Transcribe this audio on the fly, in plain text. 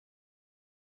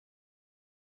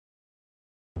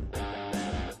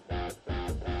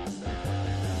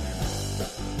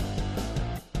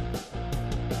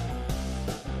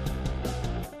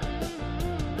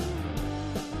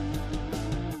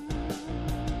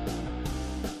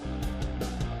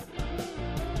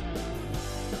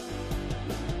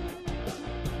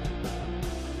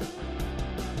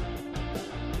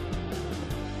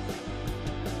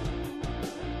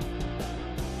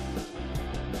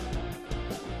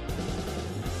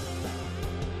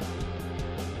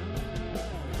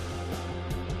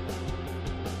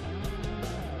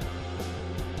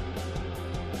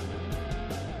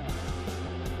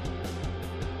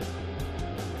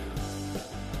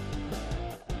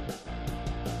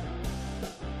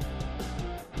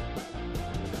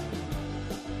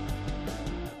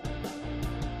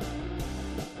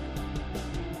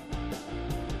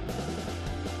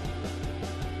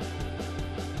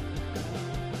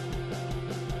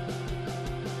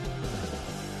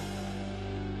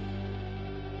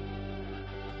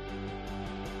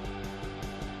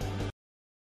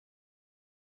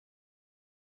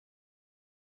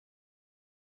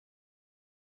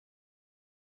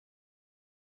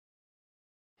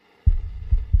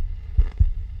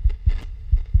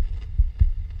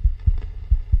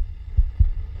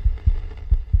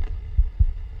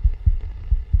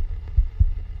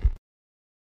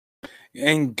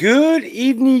And good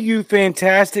evening, you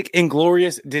fantastic and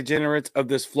glorious degenerates of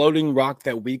this floating rock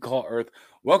that we call Earth.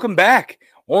 Welcome back,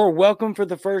 or welcome for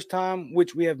the first time,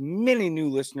 which we have many new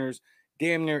listeners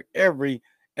damn near every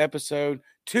episode,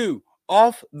 to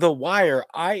Off the Wire.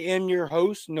 I am your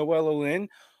host, Noel Olin,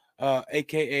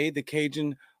 aka the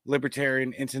Cajun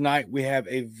Libertarian, and tonight we have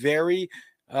a very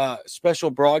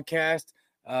special broadcast.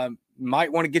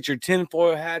 Might want to get your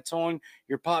tinfoil hats on,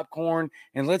 your popcorn,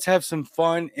 and let's have some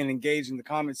fun and engage in the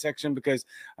comment section because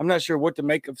I'm not sure what to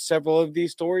make of several of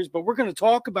these stories, but we're going to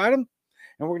talk about them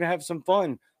and we're going to have some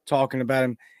fun talking about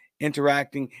them,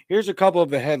 interacting. Here's a couple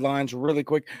of the headlines really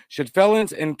quick. Should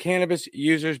felons and cannabis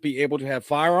users be able to have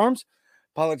firearms?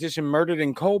 Politician murdered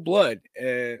in cold blood.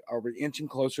 Are we inching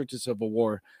closer to civil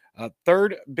war?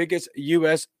 Third biggest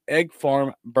U.S. egg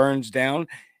farm burns down.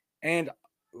 And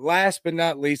last but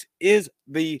not least, is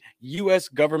the U.S.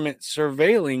 government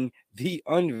surveilling the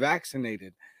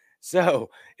unvaccinated? So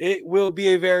it will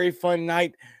be a very fun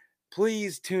night.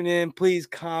 Please tune in, please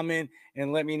comment,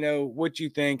 and let me know what you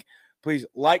think. Please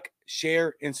like,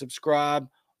 share, and subscribe.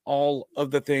 All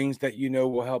of the things that you know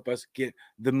will help us get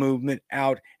the movement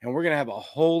out. And we're going to have a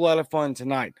whole lot of fun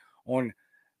tonight on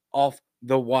Off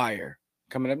the Wire.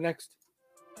 Coming up next.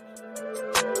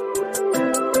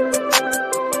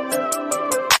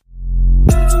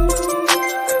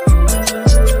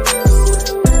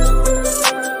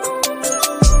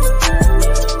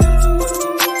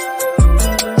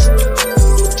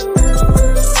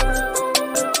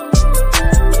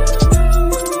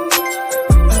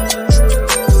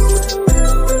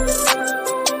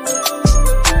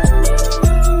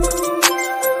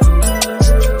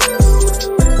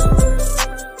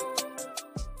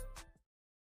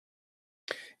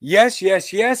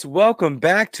 Yes. Welcome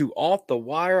back to Off the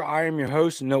Wire. I am your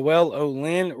host, Noel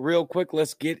Olin. Real quick,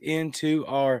 let's get into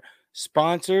our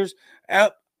sponsors.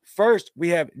 First, we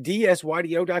have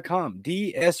DSYDO.com.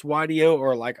 DSYDO,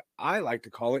 or like I like to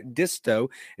call it, Disto,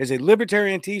 is a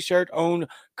libertarian t-shirt owned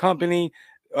company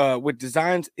with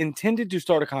designs intended to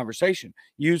start a conversation.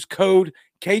 Use code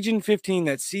Cajun15,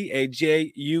 that's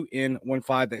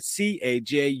CAJUN15, that's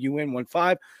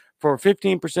CAJUN15 for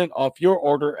 15% off your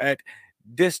order at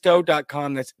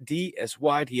Disto.com. That's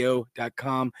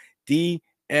DSYDO.com.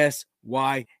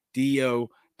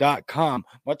 DSYDO.com.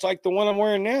 Much like the one I'm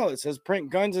wearing now, it says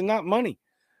print guns and not money.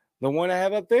 The one I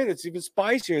have up there that's even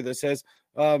spicier that says,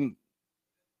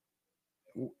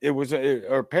 it was,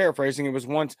 or paraphrasing, it was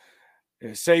once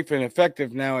safe and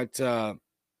effective. Now it's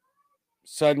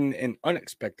sudden and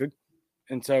unexpected.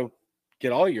 And so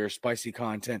get all your spicy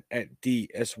content at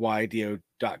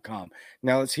DSYDO.com.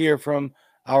 Now let's hear from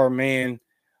our man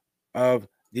of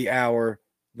the hour,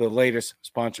 the latest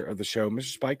sponsor of the show,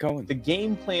 Mr. Spike Cohen. The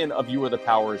game plan of You Are the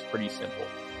Power is pretty simple.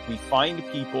 We find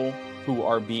people who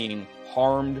are being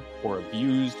harmed or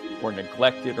abused or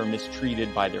neglected or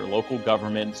mistreated by their local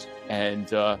governments. And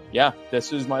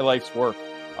this is my life's work.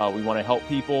 We want to help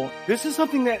people. This is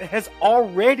something that has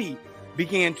already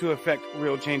began to affect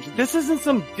real change. This isn't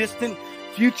some distant,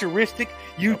 futuristic,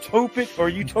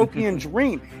 utopian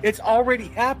dream. It's already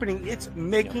happening. It's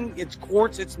making its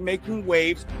course. It's making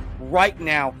waves right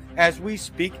now as we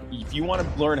speak. If you want to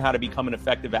learn how to become an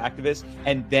effective activist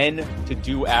and then to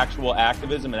do actual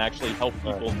activism and actually help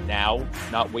people now,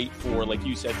 not wait for, like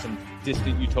you said, some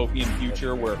distant utopian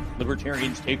future where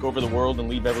libertarians take over the world and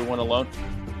leave everyone alone.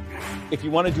 If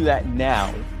you want to do that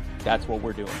now, that's what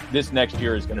we're doing. This next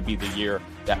year is going to be the year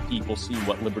that people see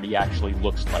what liberty actually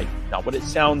looks like. Not what it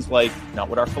sounds like, not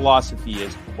what our philosophy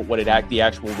is, but what the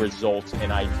actual results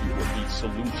and idea, what the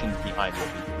solutions behind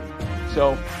what we do.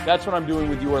 So that's what I'm doing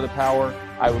with You Are the Power.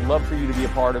 I would love for you to be a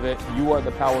part of it.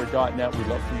 YouAreThePower.net. We'd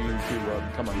love for you to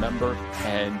become a member.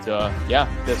 And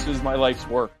this is my life's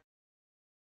work.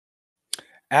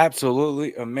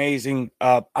 Absolutely amazing.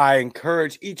 I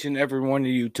encourage each and every one of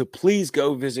you to please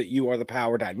go visit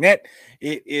youarethepower.net.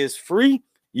 It is free.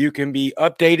 You can be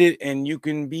updated and you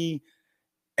can be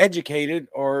educated,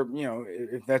 or,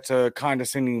 if that's a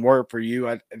condescending word for you,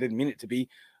 I didn't mean it to be,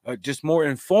 just more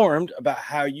informed about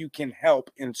how you can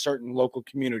help in certain local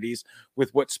communities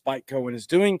with what Spike Cohen is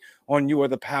doing on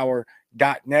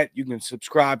youarethepower.net. You can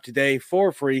subscribe today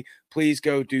for free. Please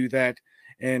go do that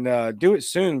and do it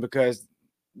soon, because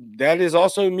that is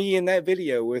also me in that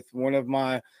video with one of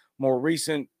my more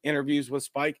recent interviews with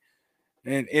Spike.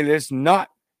 And it is not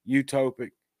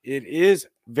utopic. It is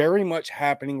very much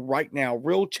happening right now.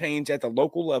 Real change at the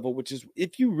local level, which is,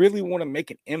 if you really want to make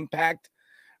an impact,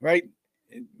 right,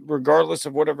 regardless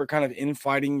of whatever kind of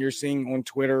infighting you're seeing on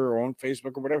Twitter or on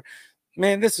Facebook or whatever,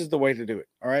 man, this is the way to do it.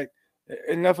 All right.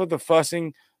 Enough of the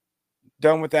fussing.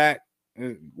 Done with that.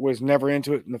 was never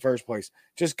into it in the first place.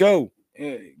 Just go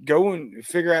and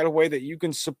figure out a way that you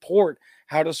can support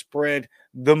how to spread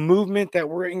the movement that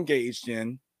we're engaged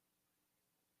in.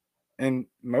 And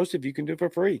most of you can do it for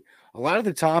free. A lot of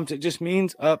the times it just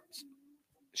means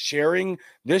sharing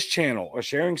this channel or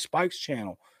sharing Spike's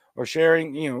channel or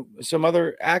sharing, some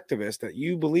other activist that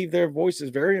you believe their voice is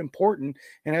very important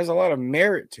and has a lot of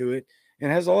merit to it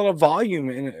and has a lot of volume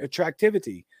and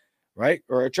attractivity, right?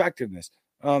 Or attractiveness.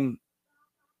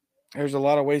 There's a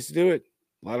lot of ways to do it.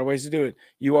 A lot of ways to do it.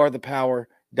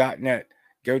 Youarethepower.net.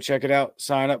 Go check it out.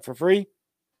 Sign up for free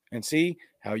and see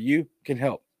how you can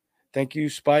help. Thank you,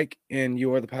 Spike, and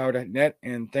youarethepower.net.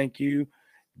 And thank you,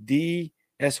 dsYDO.com,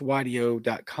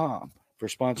 for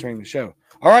sponsoring the show.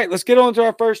 All right, let's get on to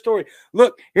our first story.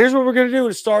 Look, here's what we're going to do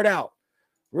to start out.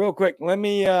 Real quick, let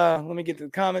me get to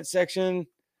the comment section.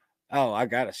 Oh, I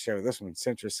got to show this one.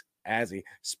 Centrist Azzy.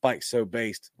 Spike so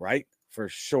based, right? For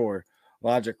sure.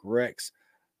 Logic Rex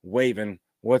waving.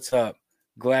 What's up?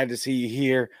 Glad to see you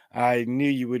here. I knew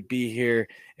you would be here.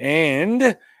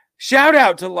 And shout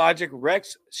out to Logic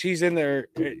Rex. She's in there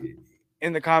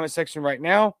in the comment section right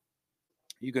now.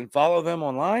 You can follow them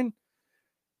online.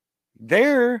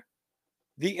 They're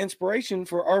the inspiration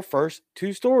for our first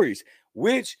two stories,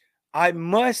 which I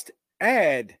must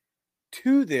add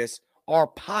to this are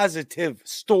positive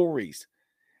stories.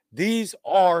 These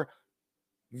are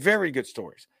very good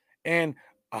stories. And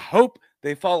I hope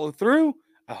they follow through.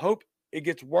 I hope it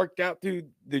gets worked out through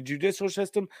the judicial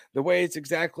system the way it's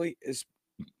exactly is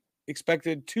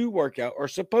expected to work out or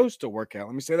supposed to work out.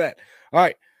 Let me say that. All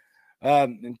right.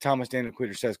 And Thomas Daniel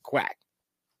Quitter says, quack.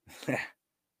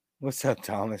 What's up,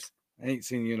 Thomas? I ain't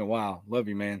seen you in a while. Love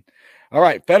you, man. All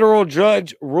right. Federal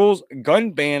judge rules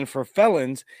gun ban for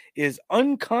felons is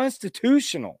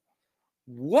unconstitutional.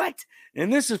 What?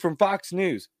 And this is from Fox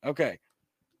News. Okay.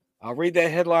 I'll read that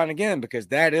headline again because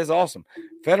that is awesome.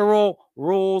 Federal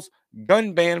rules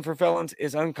gun ban for felons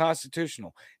is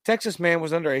unconstitutional. Texas man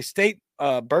was under a state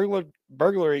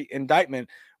burglary indictment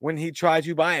when he tried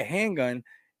to buy a handgun,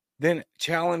 then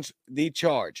challenged the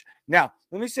charge. Now,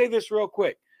 let me say this real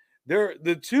quick. They're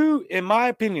the two, in my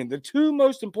opinion, the two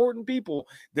most important people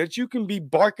that you can be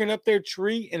barking up their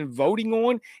tree and voting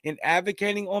on and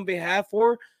advocating on behalf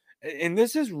for. And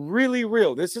this is really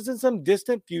real. This isn't some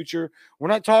distant future. We're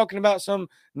not talking about some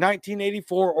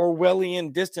 1984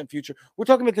 Orwellian distant future. We're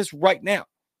talking about this right now.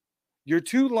 Your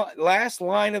last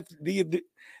line of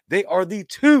they are the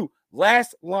two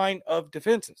last line of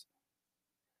defenses.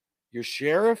 Your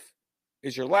sheriff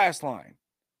is your last line.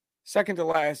 Second to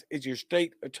last is your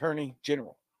state attorney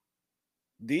general.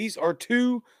 These are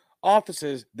two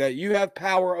offices that you have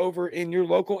power over in your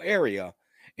local area.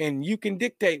 And you can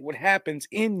dictate what happens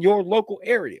in your local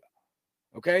area.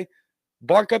 Okay?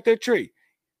 Bark up their tree.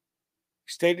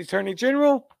 State Attorney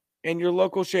General and your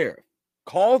local sheriff.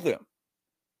 Call them.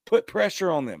 Put pressure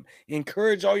on them.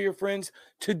 Encourage all your friends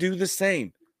to do the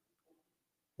same.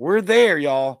 We're there,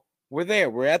 y'all. We're there.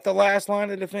 We're at the last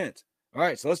line of defense. All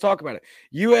right, so let's talk about it.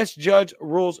 U.S. judge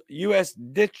rules U.S.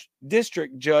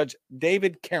 District Judge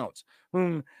David Counts,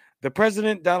 whom the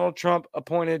President Donald Trump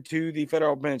appointed to the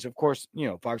federal bench. Of course,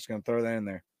 Fox is going to throw that in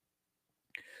there.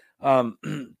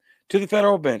 To the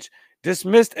federal bench,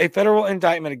 dismissed a federal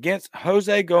indictment against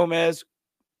Jose Gomez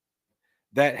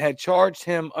that had charged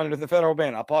him under the federal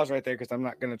ban. I'll pause right there because I'm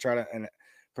not going to try to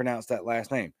pronounce that last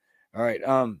name. All right.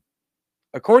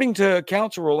 According to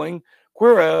counsel ruling,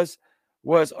 Quiroz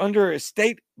was under a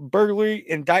state burglary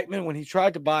indictment when he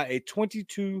tried to buy a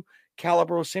 .22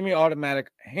 caliber semi-automatic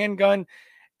handgun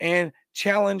and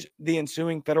challenge the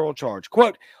ensuing federal charge.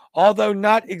 Quote, although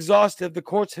not exhaustive, the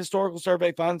court's historical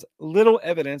survey finds little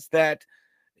evidence that,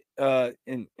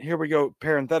 and here we go,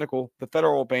 parenthetical, the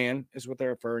federal ban is what they're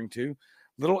referring to,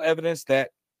 little evidence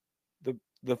that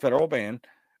the federal ban,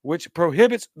 which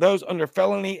prohibits those under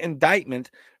felony indictment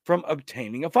from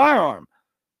obtaining a firearm.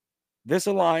 This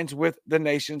aligns with the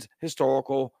nation's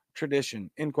historical tradition,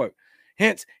 end quote.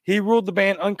 Hence, he ruled the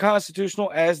ban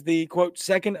unconstitutional as the, quote,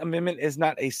 Second Amendment is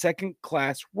not a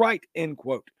second-class right, end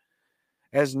quote.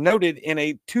 As noted in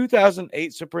a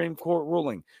 2008 Supreme Court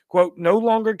ruling, quote, no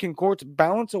longer can courts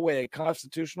balance away a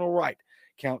constitutional right,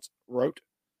 Counts wrote,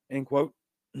 end quote.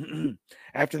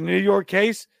 After the New York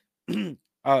case, I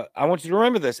want you to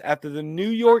remember this, after the New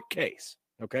York case,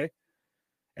 okay?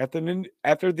 After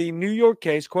the New York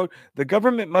case, quote, the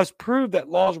government must prove that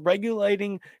laws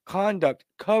regulating conduct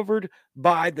covered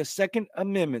by the Second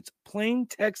Amendment's plain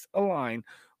text align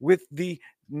with this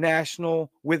national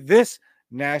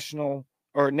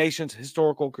or nation's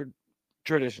historical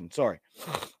tradition. Sorry.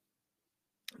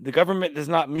 The government does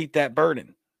not meet that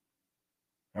burden.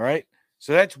 All right.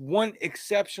 So that's one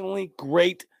exceptionally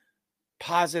great,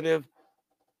 positive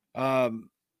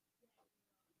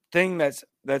thing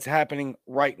that's happening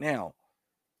right now.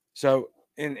 So,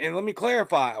 and let me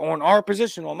clarify on our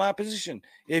position, on my position,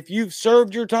 if you've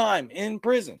served your time in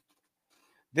prison,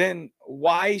 then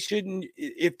why shouldn't,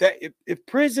 if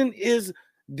prison is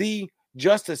the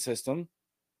justice system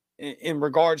in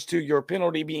regards to your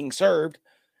penalty being served,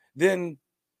 then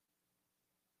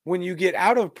when you get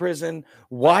out of prison,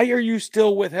 why are you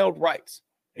still withheld rights?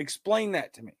 Explain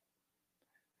that to me.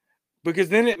 Because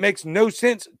then it makes no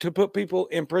sense to put people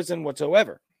in prison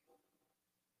whatsoever.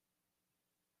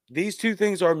 These two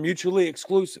things are mutually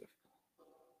exclusive.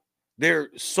 They're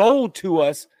sold to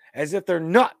us as if they're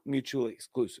not mutually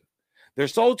exclusive. They're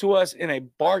sold to us in a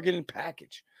bargain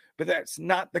package, but that's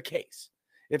not the case.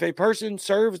 If a person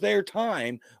serves their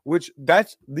time, which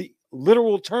that's the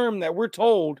literal term that we're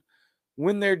told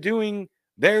when they're doing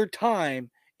their time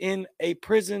in a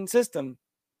prison system,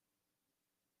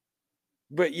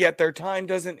 but yet their time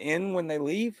doesn't end when they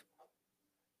leave,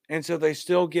 and so they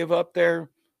still give up their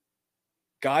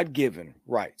God-given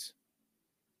rights,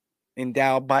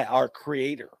 endowed by our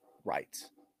Creator rights.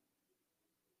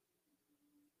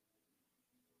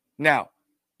 Now,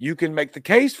 you can make the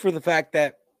case for the fact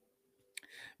that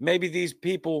maybe these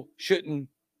people shouldn't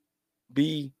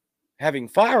be having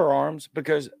firearms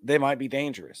because they might be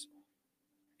dangerous.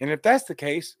 And if that's the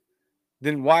case,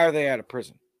 then why are they out of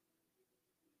prison?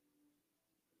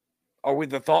 Are we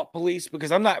the thought police?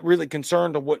 Because I'm not really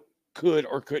concerned of what could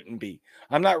or couldn't be.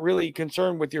 I'm not really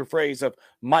concerned with your phrase of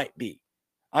might be.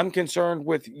 I'm concerned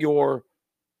with your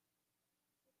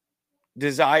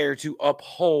desire to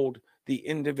uphold the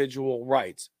individual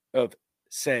rights of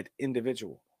said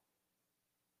individual.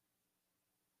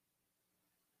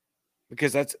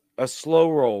 Because that's a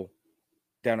slow roll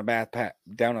down a bad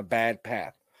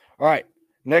path. All right,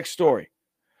 next story.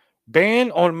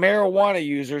 Ban on marijuana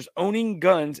users owning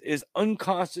guns is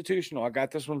unconstitutional. I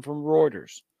got this one from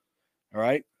Reuters. All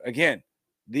right. Again,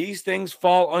 these things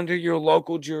fall under your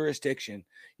local jurisdiction.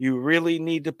 You really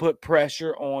need to put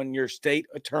pressure on your state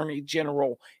attorney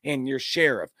general and your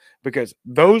sheriff, because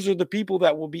those are the people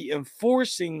that will be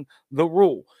enforcing the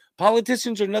rule.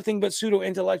 Politicians are nothing but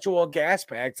pseudo-intellectual gas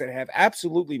bags that have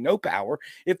absolutely no power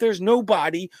if there's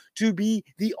nobody to be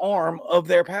the arm of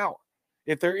their power.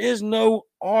 If there is no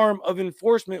arm of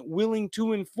enforcement willing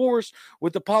to enforce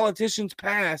what the politicians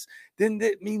pass, then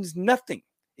that means nothing.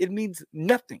 It means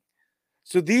nothing.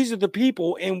 So these are the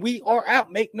people, and we are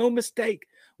out. Make no mistake.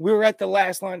 We're at the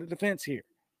last line of defense here.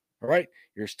 All right.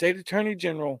 Your state attorney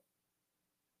general,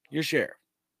 your sheriff.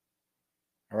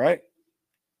 All right.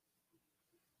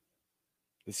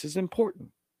 This is important.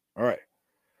 All right.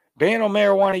 Ban on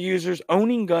marijuana users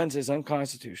owning guns is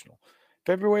unconstitutional.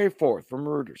 February 4th from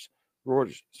Reuters.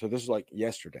 So this is like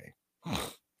yesterday.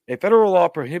 A federal law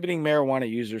prohibiting marijuana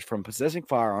users from possessing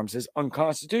firearms is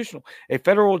unconstitutional. A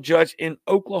federal judge in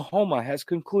Oklahoma has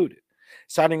concluded,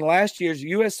 citing last year's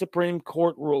U.S. Supreme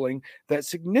Court ruling that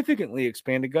significantly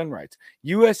expanded gun rights.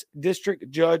 U.S.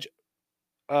 District Judge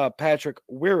Patrick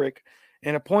Wyrick,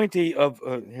 an appointee of,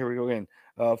 here we go again,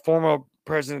 former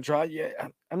President Trump. Yeah,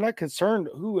 I'm not concerned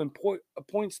who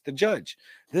appoints the judge.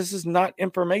 This is not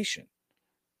information.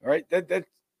 All right,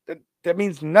 that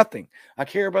means nothing. I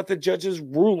care about the judge's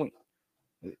ruling.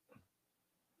 It's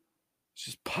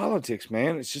just politics,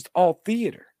 man. It's just all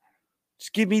theater.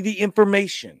 Just give me the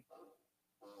information.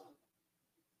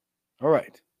 All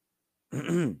right.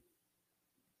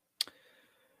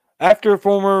 After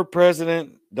former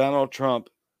President Donald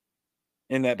Trump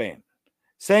in that ban,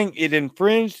 saying it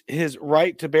infringed his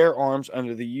right to bear arms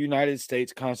under the United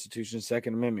States Constitution's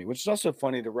Second Amendment, which is also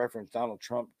funny to reference Donald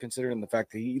Trump, considering the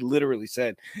fact that he literally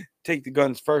said, take the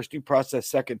guns first, due process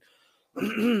second,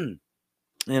 and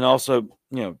also,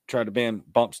 try to ban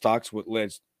bump stocks, what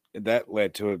led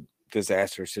to a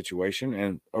disaster situation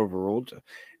and overruled.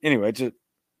 Anyway,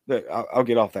 I'll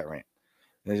get off that rant.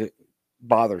 It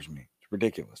bothers me. It's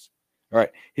ridiculous. All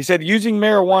right. He said using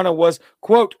marijuana was,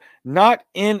 quote, not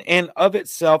in and of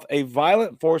itself a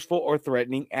violent, forceful, or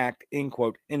threatening act, end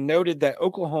quote, and noted that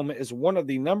Oklahoma is one of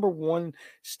the number one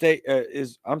state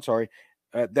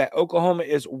that Oklahoma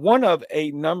is one of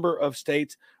a number of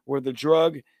states where the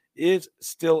drug is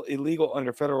still illegal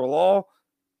under federal law,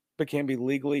 but can be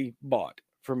legally bought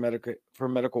for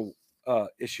medical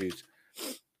issues.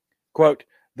 Quote,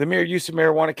 the mere use of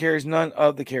marijuana carries none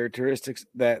of the characteristics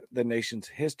that the nation's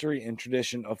history and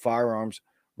tradition of firearms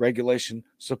regulation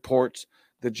supports,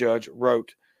 the judge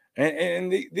wrote. And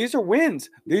these are wins.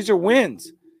 These are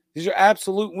wins. These are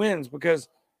absolute wins, because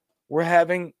we're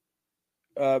having,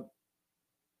 basically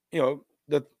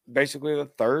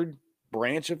the third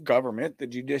branch of government, the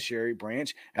judiciary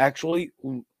branch, actually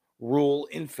rule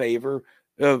in favor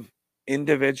of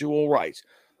individual rights.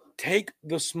 Take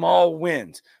the small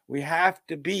wins. We have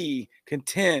to be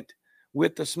content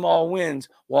with the small wins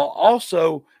while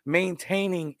also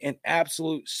maintaining an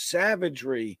absolute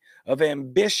savagery of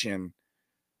ambition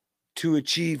to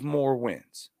achieve more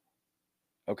wins.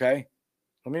 Okay?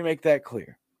 Let me make that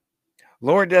clear.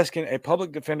 Laura Deskin, a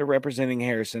public defender representing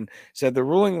Harrison, said the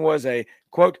ruling was a,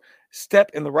 quote,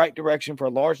 step in the right direction for a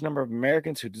large number of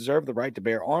Americans who deserve the right to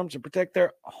bear arms and protect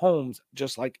their homes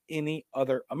just like any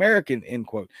other American, end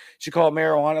quote. She called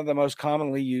marijuana the most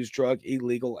commonly used drug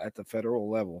illegal at the federal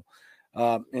level.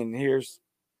 And here's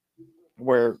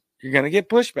where you're going to get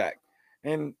pushback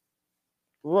and,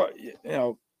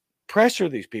 pressure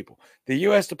these people. The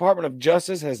U.S. Department of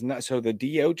Justice has not, so the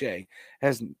DOJ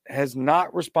has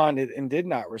not responded and did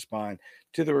not respond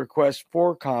to the request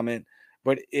for comment,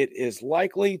 but it is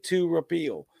likely to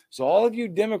repeal. So all of you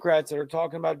Democrats that are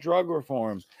talking about drug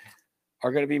reform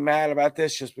are going to be mad about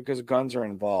this just because guns are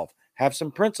involved. Have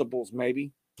some principles,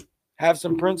 maybe. Have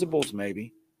some principles,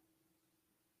 maybe.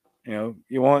 You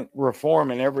want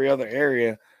reform in every other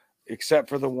area except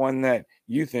for the one that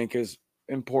you think is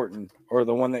important or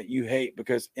the one that you hate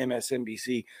because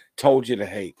MSNBC told you to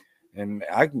hate. And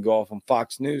I can go off on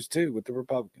Fox News too with the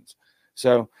Republicans.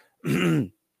 So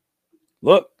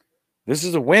look, this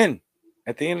is a win.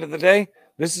 At the end of the day,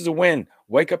 this is a win.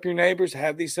 Wake up your neighbors,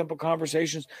 have these simple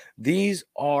conversations. These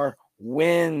are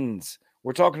wins.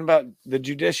 We're talking about the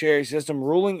judiciary system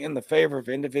ruling in the favor of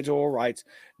individual rights,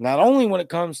 not only when it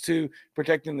comes to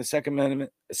protecting the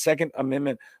Second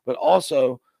Amendment, but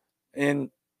also in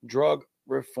drug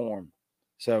reform.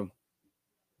 So,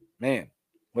 man,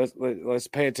 let's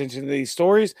pay attention to these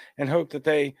stories and hope that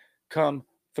they come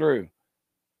through.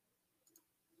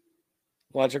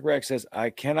 Logic Rex says, I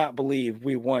cannot believe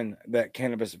we won that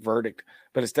cannabis verdict,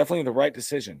 but it's definitely the right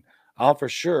decision. I'll for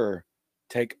sure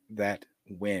take that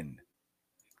win.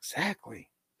 Exactly.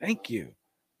 Thank you.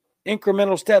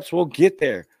 Incremental steps. We'll get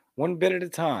there one bit at a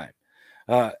time.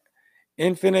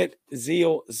 Infinite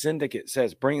Zeal Syndicate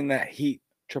says, bringing that heat,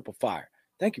 triple fire.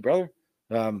 Thank you, brother.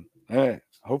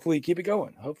 Hopefully keep it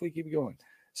going.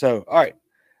 So, all right.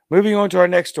 Moving on to our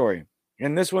next story.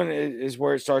 And this one is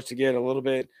where it starts to get a little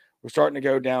bit, we're starting to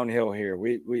go downhill here.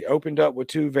 We opened up with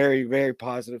two very, very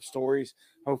positive stories.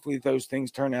 Hopefully those things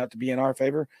turn out to be in our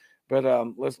favor. But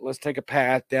let's take a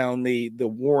path down the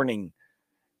warning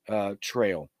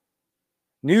trail.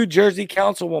 New Jersey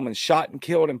councilwoman shot and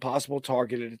killed in possible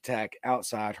targeted attack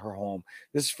outside her home.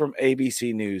 This is from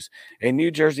ABC News. A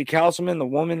New Jersey councilman,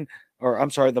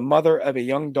 the mother of a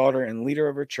young daughter and leader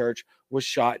of her church, was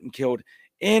shot and killed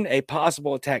in a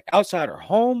possible attack outside her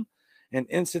home. An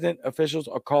incident officials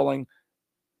are calling,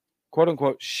 quote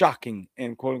unquote, shocking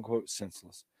and quote unquote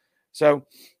senseless. So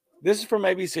this is from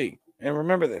ABC. And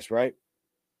remember this, right?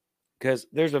 Because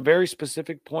there's a very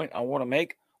specific point I want to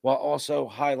make while also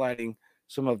highlighting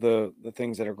some of the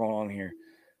things that are going on here.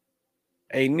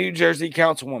 A New Jersey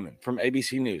councilwoman from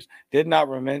ABC News did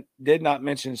not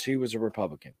mention she was a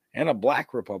Republican and a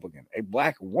black Republican, a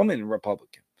black woman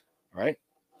Republican, right?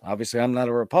 Obviously, I'm not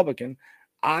a Republican.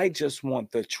 I just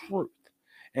want the truth.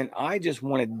 And I just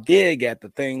want to dig at the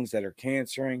things that are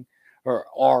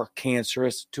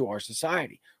cancerous to our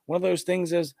society. One of those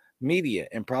things is media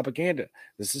and propaganda.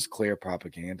 This is clear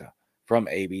propaganda from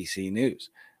ABC News.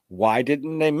 Why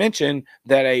didn't they mention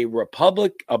that a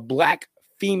black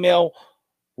female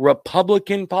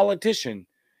Republican politician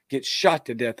gets shot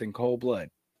to death in cold blood?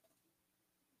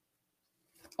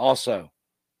 Also,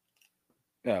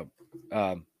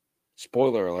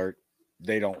 spoiler alert,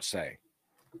 they don't say.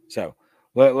 So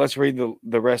let's read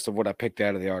the rest of what I picked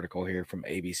out of the article here from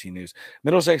ABC News.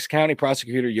 Middlesex County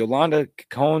Prosecutor Yolanda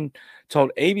Cohn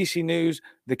told ABC News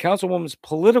the councilwoman's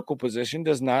political position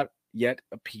does not yet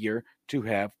appear to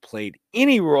have played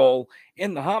any role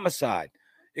in the homicide.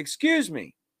 Excuse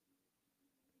me.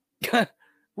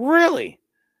 Really?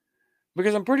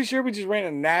 Because I'm pretty sure we just ran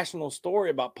a national story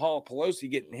about Paul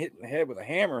Pelosi getting hit in the head with a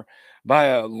hammer by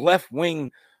a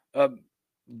left-wing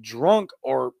drunk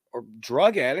or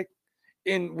drug addict.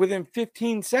 And within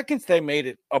 15 seconds, they made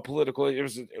it a political. It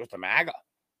was the MAGA.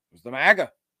 It was the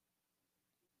MAGA.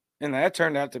 And that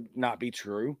turned out to not be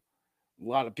true. A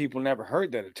lot of people never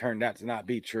heard that it turned out to not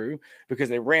be true because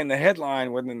they ran the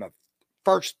headline within the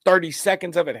first 30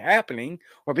 seconds of it happening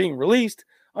or being released.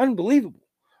 Unbelievable.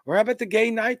 Or how about the gay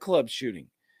nightclub shooting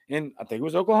in, I think it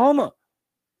was Oklahoma?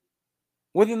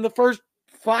 Within the first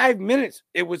 5 minutes,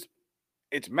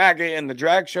 it's MAGA and the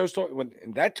drag show story.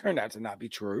 And that turned out to not be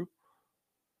true.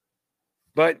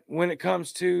 But when it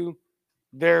comes to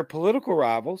their political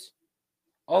rivals,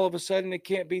 all of a sudden it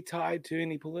can't be tied to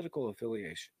any political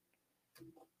affiliation.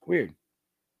 Weird.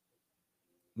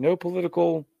 No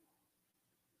political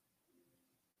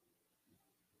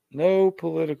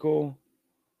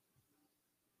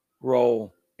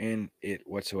role in it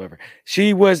whatsoever.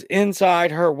 She was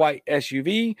inside her white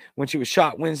SUV when she was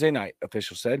shot Wednesday night,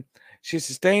 officials said. She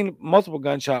sustained multiple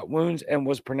gunshot wounds and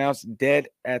was pronounced dead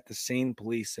at the scene,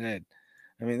 police said.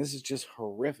 I mean, this is just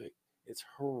horrific. It's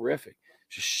horrific.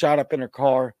 She shot up in her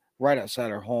car right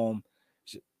outside her home.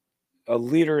 She's a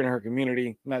leader in her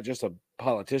community, not just a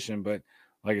politician, but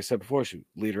like I said before, she's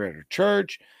a leader at her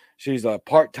church. She's a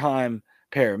part-time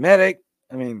paramedic.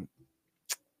 I mean,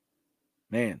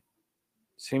 man,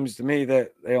 seems to me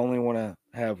that they only want to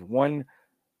have one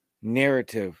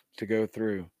narrative to go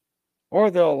through, or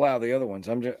they'll allow the other ones.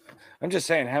 I'm just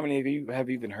saying, how many of you have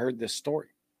even heard this story?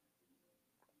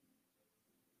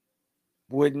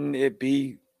 Would not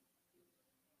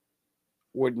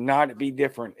it be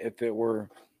different if it were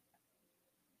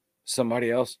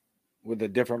somebody else with a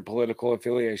different political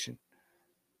affiliation?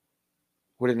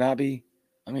 Would it not be?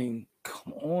 I mean,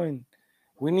 come on.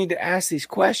 We need to ask these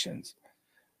questions.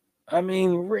 I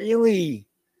mean, really,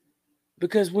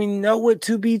 because we know it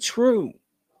to be true.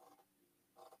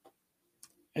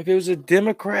 If it was a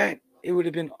Democrat, it would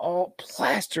have been all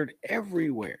plastered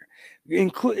everywhere.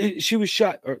 She was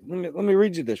shot. Or let me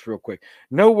read you this real quick.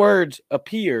 No words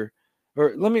appear.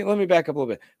 Or let me back up a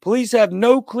little bit. Police have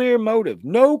no clear motive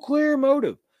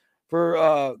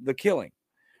for the killing,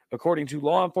 according to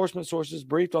law enforcement sources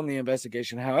briefed on the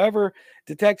investigation. However,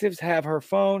 detectives have her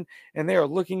phone and they are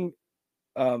looking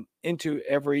into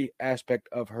every aspect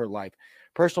of her life,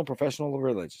 personal, professional, or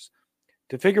religious,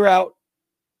 to figure out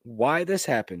why this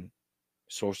happened,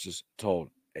 sources told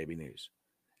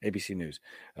ABC News.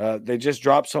 They just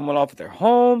dropped someone off at their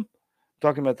home,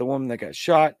 talking about the woman that got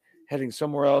shot, heading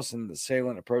somewhere else, and the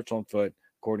assailant approached on foot,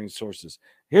 according to sources.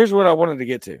 Here's what I wanted to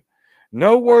get to.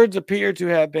 No words appear to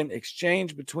have been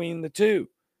exchanged between the two,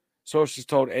 sources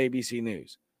told ABC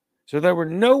News. So there were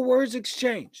no words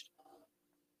exchanged.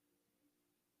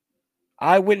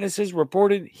 Eyewitnesses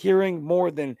reported hearing more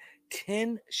than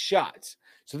 10 shots.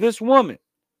 So this woman,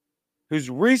 who's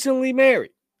recently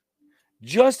married,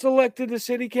 just elected to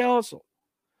city council,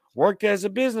 worked as a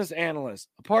business analyst,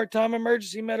 a part-time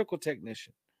emergency medical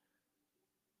technician,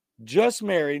 just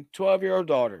married, 12-year-old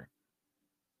daughter,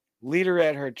 leader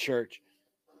at her church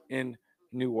in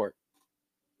Newark,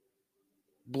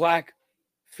 black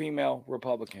female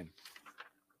Republican.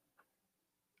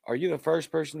 Are you the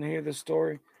first person to hear this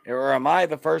story? Or am I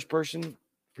the first person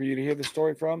for you to hear the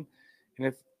story from? And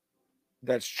if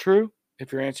that's true,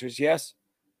 if your answer is yes,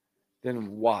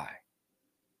 then why?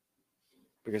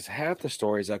 Because half the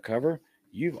stories I cover,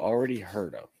 you've already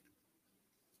heard of.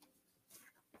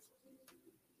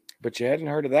 But you hadn't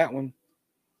heard of that one.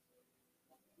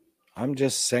 I'm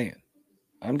just saying.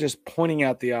 I'm just pointing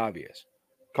out the obvious.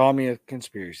 Call me a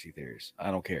conspiracy theorist.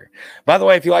 I don't care. By the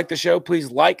way, if you like the show,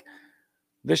 please like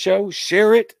the show.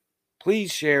 Share it.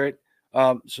 Please share it.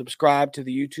 Subscribe to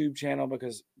the YouTube channel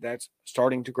because that's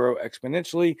starting to grow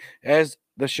exponentially as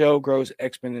the show grows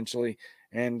exponentially.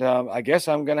 And I guess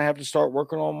I'm going to have to start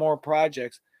working on more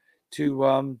projects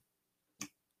to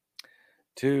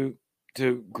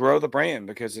grow the brand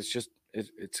because it's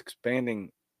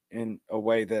expanding in a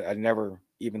way that I never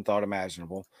even thought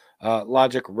imaginable.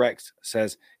 Logic Rex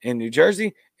says, in New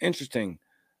Jersey, interesting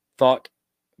thought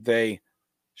they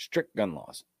strict gun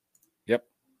laws. Yep,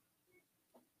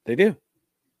 they do.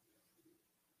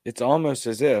 It's almost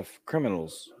as if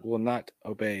criminals will not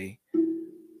obey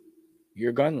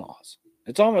your gun laws.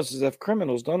 It's almost as if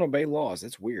criminals don't obey laws.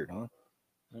 That's weird, huh?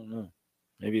 I don't know.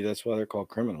 Maybe that's why they're called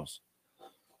criminals.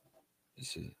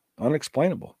 This is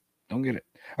unexplainable. Don't get it.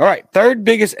 All right. Third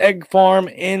biggest egg farm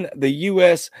in the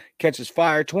U.S. catches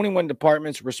fire. 21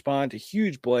 departments respond to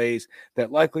huge blaze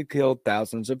that likely killed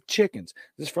thousands of chickens.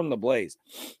 This is from the Blaze.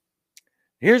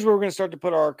 Here's where we're going to start to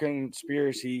put our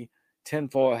conspiracy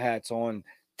tinfoil hats on.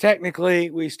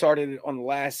 Technically, we started it on the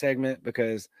last segment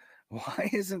because why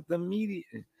isn't the media?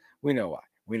 We know why.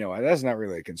 We know why. That's not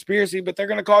really a conspiracy, but they're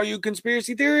going to call you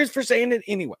conspiracy theorists for saying it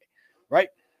anyway, right?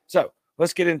 So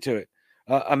let's get into it.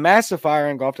 A massive fire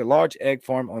engulfed a large egg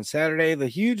farm on Saturday. The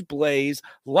huge blaze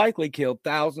likely killed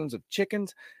thousands of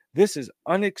chickens. This is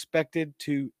unexpected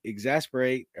to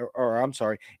exasperate,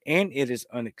 and it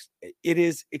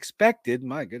is expected,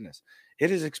 my goodness,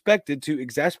 it is expected to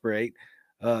exasperate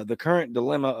the current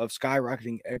dilemma of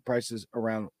skyrocketing egg prices.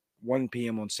 Around 1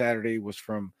 p.m. on Saturday was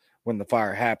from when the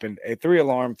fire happened. A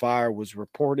 3-alarm fire was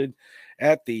reported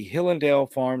at the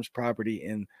Hillendale Farms property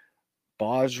in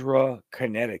Bosra,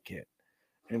 Connecticut.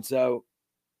 And so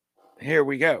here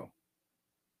we go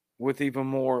with even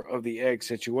more of the egg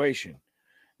situation.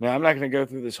 Now, I'm not going to go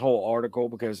through this whole article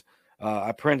because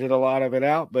I printed a lot of it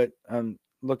out, but I'm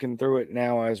looking through it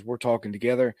now as we're talking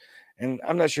together. And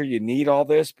I'm not sure you need all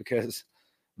this because,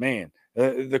 man,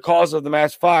 the cause of the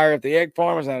mass fire at the egg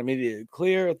farm is not immediately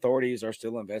clear. Authorities are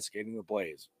still investigating the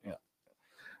blaze.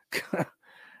 Yeah.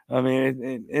 I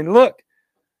mean, and look,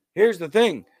 here's the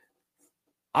thing.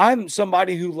 I'm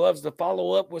somebody who loves to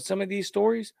follow up with some of these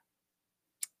stories.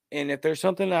 And if there's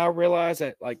something I realize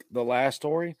that, like the last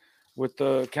story with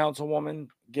the councilwoman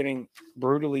getting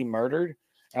brutally murdered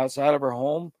outside of her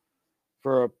home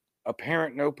for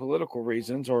apparent no political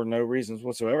reasons or no reasons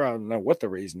whatsoever. I don't know what the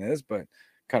reason is, but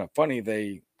kind of funny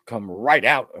they come right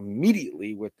out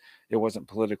immediately with it wasn't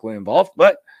politically involved.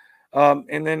 But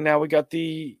and then now we got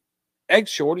the egg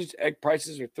shortage. Egg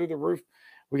prices are through the roof.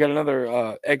 We got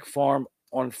another egg farm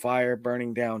on fire,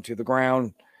 burning down to the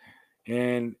ground.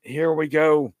 And here we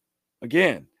go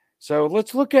again. So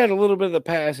let's look at a little bit of the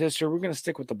past history. We're going to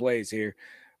stick with the blaze here.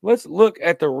 Let's look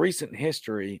at the recent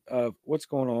history of what's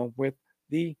going on with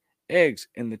the eggs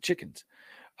and the chickens.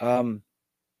 Hillendale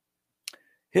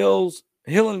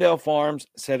Farms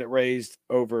said it raises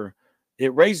over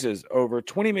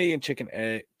 20 million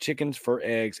chickens for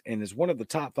eggs and is one of the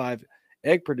top 5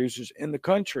 egg producers in the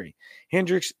country.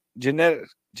 Hendricks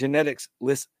Genetics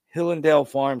lists Hillendale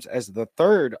Farms as the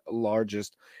 3rd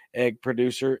largest egg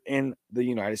producer in the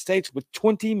United States with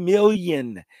 20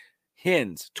 million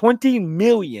hens. 20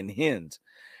 million hens.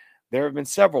 There have been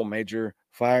several major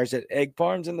fires at egg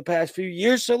farms in the past few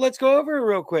years, so let's go over it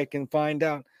real quick and find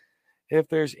out if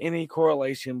there's any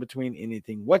correlation between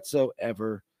anything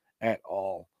whatsoever at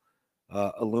all.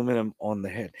 Aluminum on the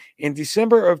head. In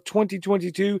December of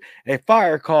 2022, a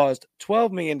fire caused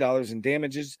 $12 million in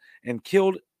damages and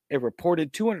killed a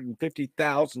reported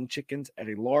 250,000 chickens at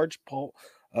a large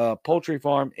poultry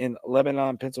farm in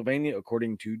Lebanon, Pennsylvania,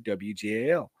 according to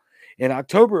WGAL. In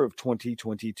October of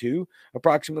 2022,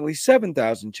 approximately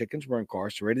 7,000 chickens were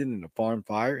incarcerated in a farm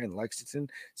fire in Lexington,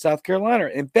 South Carolina.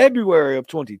 In February of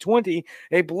 2020,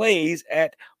 a blaze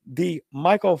at the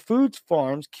Michael Foods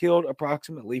Farms killed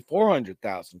approximately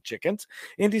 400,000 chickens.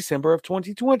 In December of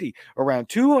 2020, around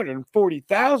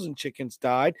 240,000 chickens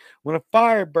died when a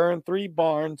fire burned 3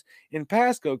 barns in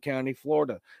Pasco County,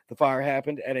 Florida. The fire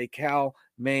happened at a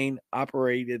Cal-Maine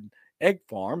operated egg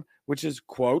farm, which is,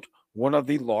 quote, one of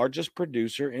the largest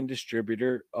producer and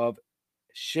distributor of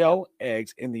shell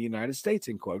eggs in the United States,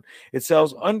 end quote. It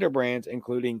sells under brands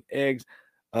including Eggland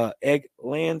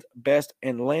Best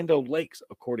and Land O'Lakes,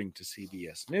 according to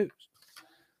CBS News.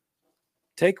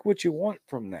 Take what you want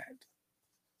from that.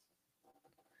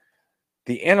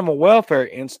 The Animal Welfare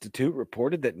Institute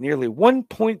reported that nearly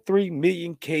 1.3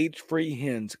 million cage-free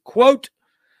hens, quote,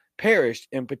 perished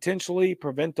in potentially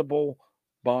preventable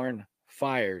barn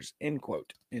fires, end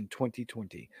quote, in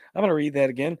 2020. I'm going to read that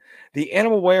again. The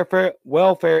Animal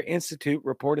Welfare Institute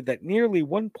reported that nearly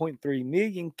 1.3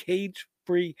 million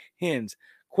cage-free hens,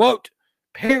 quote,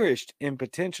 perished in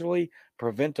potentially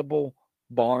preventable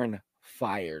barn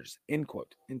fires, end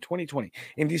quote, in 2020.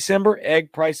 In December,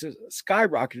 egg prices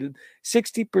skyrocketed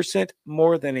 60%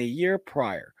 more than a year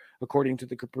prior, according to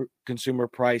the Consumer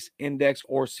Price Index,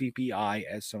 or CPI,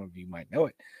 as some of you might know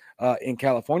it. In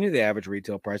California, the average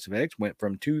retail price of eggs went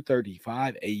from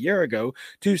 $2.35 a year ago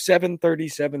to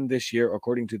 $7.37 this year,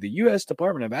 according to the U.S.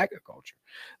 Department of Agriculture.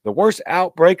 The worst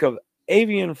outbreak of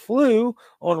avian flu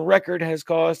on record has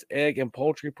caused egg and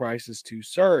poultry prices to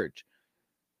surge.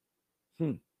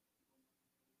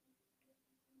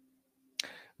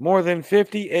 More than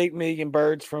 58 million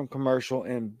birds from commercial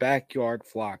and backyard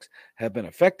flocks have been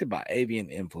affected by avian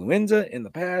influenza in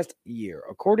the past year,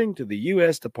 according to the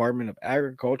U.S. Department of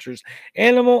Agriculture's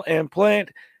Animal and Plant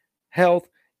Health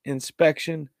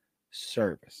Inspection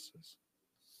Services.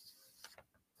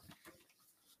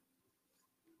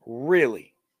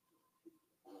 Really?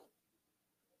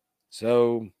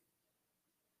 So,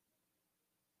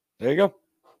 there you go.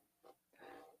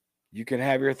 You can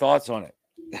have your thoughts on it.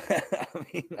 I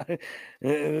mean,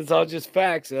 it's all just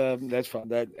facts. That's from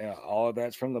that. All of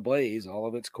that's from the Blaze. All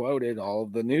of it's quoted. All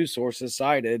of the news sources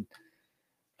cited.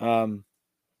 But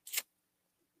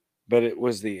it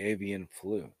was the avian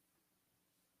flu,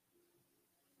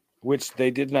 which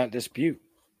they did not dispute.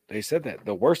 They said that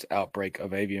the worst outbreak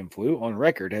of avian flu on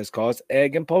record has caused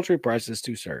egg and poultry prices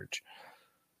to surge.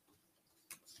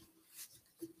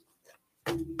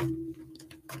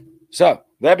 So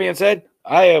that being said,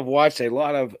 I have watched a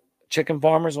lot of chicken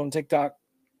farmers on TikTok.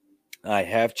 I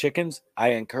have chickens. I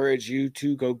encourage you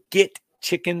to go get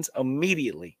chickens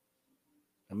immediately.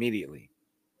 Immediately.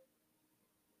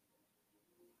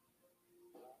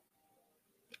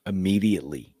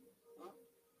 immediately.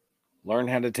 Learn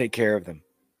how to take care of them.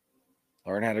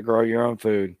 Learn how to grow your own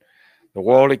food. The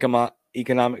World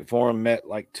Economic Forum met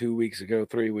like 2 weeks ago,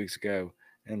 3 weeks ago,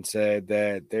 and said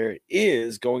that there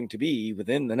is going to be,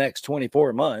 within the next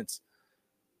 24 months,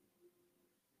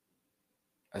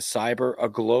 a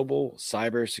global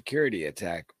cybersecurity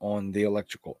attack on the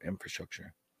electrical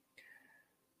infrastructure.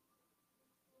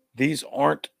 These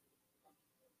aren't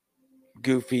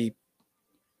goofy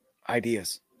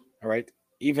ideas, all right?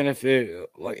 Even if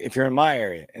you're in my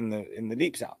area, in the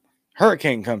deep south,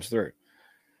 hurricane comes through,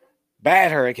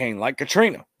 bad hurricane like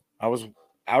Katrina, I was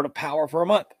out of power for a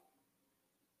month.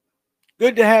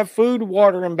 Good to have food,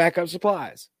 water, and backup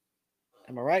supplies.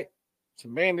 Am I right?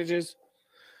 Some bandages,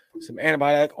 some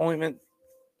antibiotic ointment,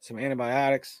 some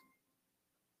antibiotics,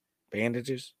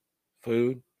 bandages,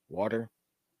 food, water.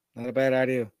 Not a bad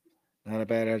idea. Not a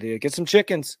bad idea. Get some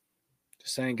chickens.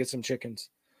 Just saying, get some chickens.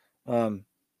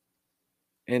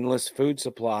 Endless food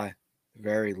supply,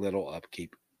 very little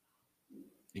upkeep.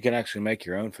 You can actually make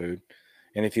your own food.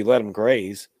 And if you let them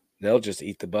graze, they'll just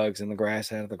eat the bugs in the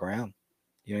grass out of the ground.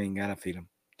 You ain't got to feed them.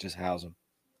 Just house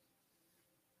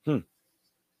them.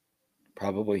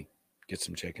 Probably get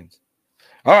some chickens.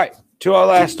 All right, to our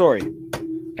last story.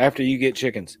 After you get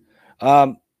chickens,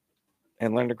 and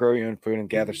learn to grow your own food and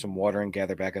gather some water and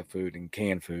gather backup food and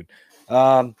canned food.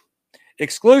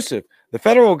 Exclusive. The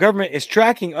federal government is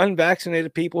tracking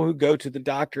unvaccinated people who go to the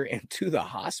doctor and to the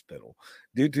hospital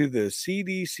due to the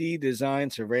CDC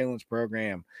designed surveillance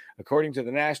program, according to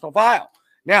the National File.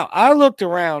 Now, I looked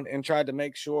around and tried to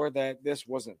make sure that this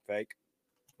wasn't fake.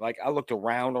 Like, I looked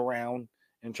around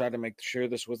and tried to make sure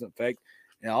this wasn't fake.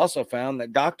 And I also found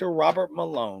that Dr. Robert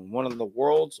Malone, one of the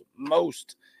world's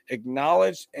most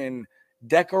acknowledged and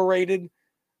decorated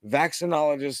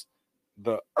vaccinologists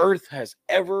the earth has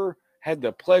ever had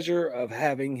the pleasure of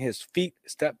having his feet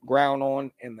step ground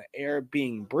on and the air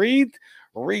being breathed,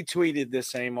 retweeted this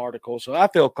same article. So I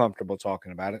feel comfortable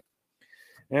talking about it.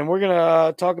 And we're going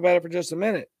to talk about it for just a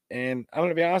minute. And I'm going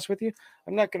to be honest with you,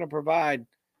 I'm not going to provide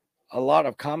a lot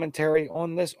of commentary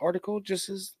on this article, just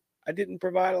as I didn't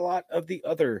provide a lot of the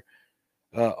other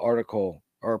article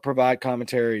or provide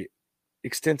commentary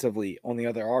extensively on the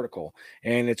other article.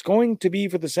 And it's going to be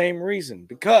for the same reason,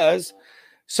 because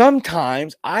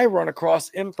sometimes I run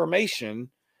across information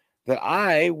that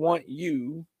I want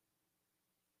you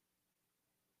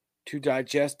to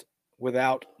digest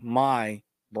without my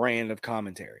brand of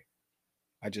commentary.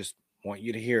 I just want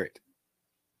you to hear it.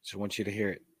 Just want you to hear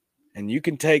it. And you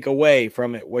can take away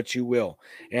from it what you will.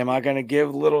 Am I going to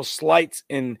give little slights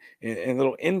and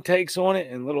little intakes on it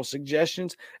and little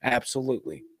suggestions?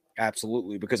 Absolutely.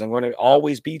 Absolutely. Because I'm going to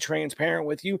always be transparent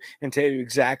with you and tell you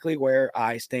exactly where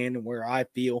I stand and where I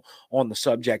feel on the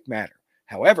subject matter.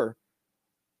 However,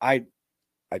 I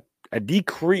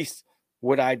decrease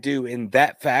what I do in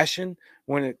that fashion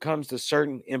when it comes to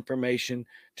certain information,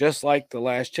 just like the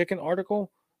last chicken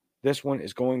article. This one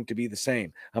is going to be the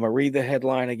same. I'm going to read the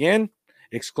headline again.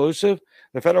 Exclusive.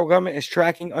 The federal government is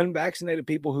tracking unvaccinated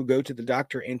people who go to the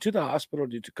doctor and to the hospital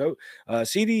due to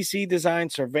CDC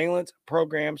designed surveillance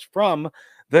programs from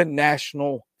the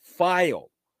National File.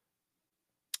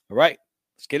 All right,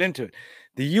 let's get into it.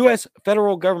 The U.S.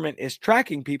 federal government is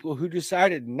tracking people who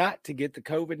decided not to get the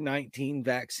COVID-19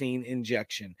 vaccine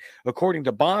injection, according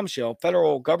to bombshell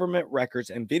federal government records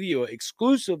and video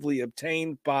exclusively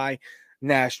obtained by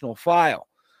National File.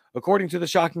 According to the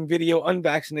shocking video,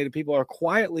 unvaccinated people are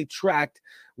quietly tracked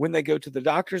when they go to the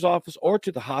doctor's office or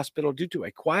to the hospital due to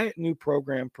a quiet new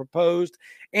program proposed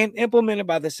and implemented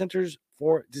by the Centers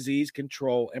for Disease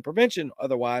Control and Prevention,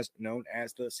 otherwise known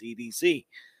as the CDC.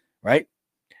 Right?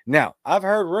 Now, I've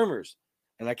heard rumors,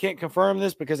 and I can't confirm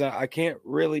this because I can't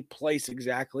really place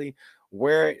exactly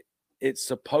where it's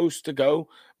supposed to go,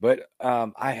 but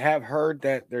I have heard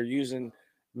that they're using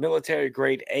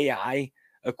military-grade AI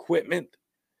equipment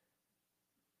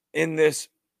in this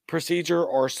procedure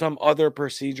or some other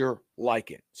procedure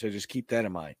like it. So just keep that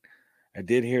in mind. I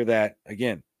did hear that.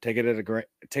 Again, take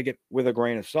it with a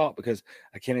grain of salt, because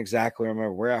I can't exactly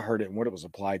remember where I heard it and what it was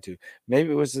applied to.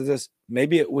 Maybe it was this.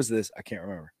 Maybe it was this. I can't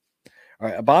remember. All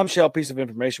right, a bombshell piece of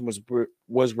information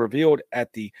was revealed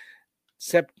at the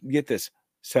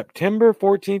September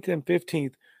 14th and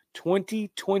 15th,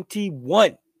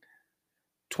 2021.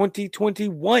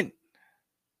 2021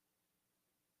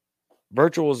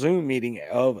 virtual Zoom meeting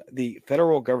of the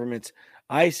federal government's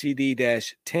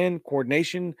ICD-10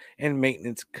 Coordination and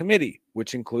Maintenance Committee,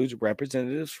 which includes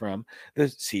representatives from the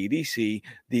CDC,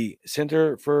 the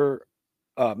Center for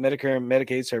Medicare and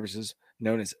Medicaid Services,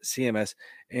 known as CMS,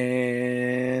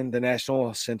 and the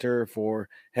National Center for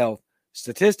Health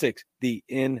Statistics, the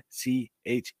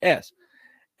NCHS.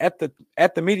 At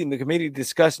the meeting, the committee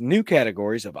discussed new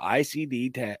categories of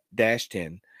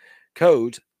ICD-10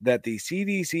 codes that the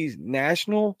CDC's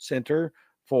National Center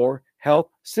for Health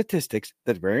Statistics,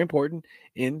 that's very important,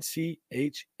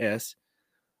 NCHS,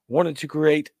 wanted to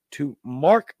create to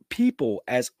mark people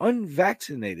as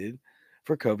unvaccinated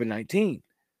for COVID-19,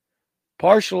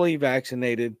 partially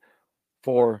vaccinated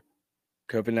for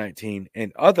COVID-19,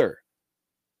 and other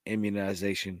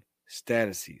immunization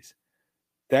statuses.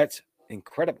 That's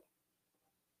incredible.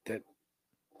 That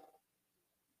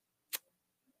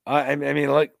I mean,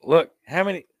 like, look, how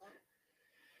many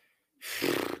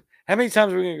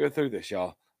times are we gonna go through this,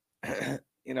 y'all?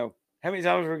 You know, how many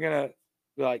times are we gonna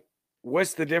be like,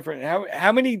 what's the difference?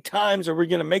 How many times are we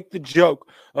gonna make the joke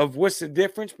of what's the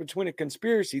difference between a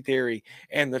conspiracy theory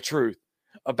and the truth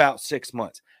about 6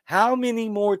 months? How many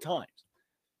more times?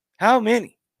 How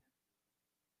many?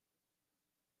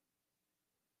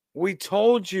 We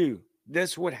told you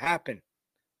this would happen.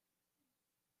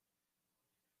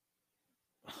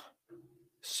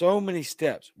 So many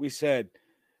steps. We said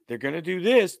they're going to do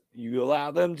this. You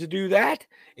allow them to do that,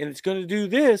 and it's going to do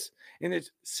this. And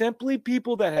it's simply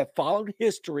people that have followed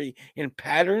history and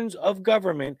patterns of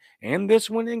government, and this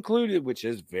one included, which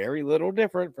is very little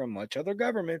different from much other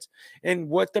governments, and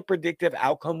what the predictive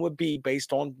outcome would be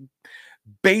based on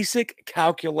basic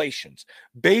calculations,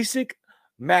 basic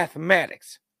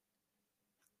mathematics.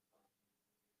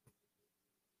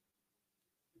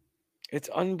 It's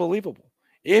unbelievable.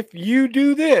 If you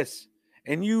do this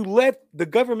and you let the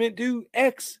government do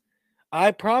X,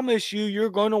 I promise you're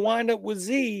going to wind up with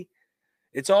Z.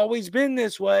 It's always been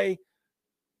this way.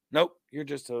 Nope, you're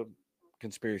just a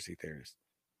conspiracy theorist.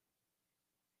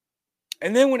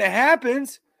 And then when it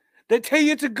happens, they tell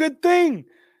you it's a good thing.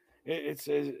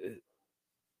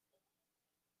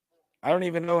 I don't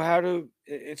even know how to.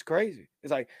 It's crazy.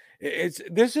 It's like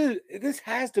this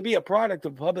has to be a product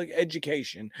of public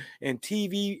education and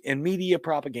TV and media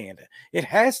propaganda. It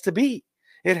has to be.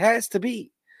 It has to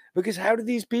be, because how do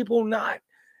these people not?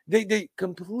 They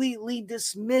completely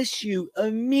dismiss you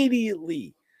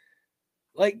immediately.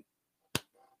 Like,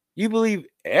 you believe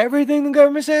everything the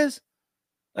government says?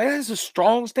 Like, that's a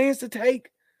strong stance to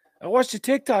take. I watched a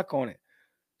TikTok on it.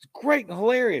 It's great and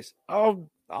hilarious. I'll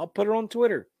put it on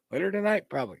Twitter later tonight,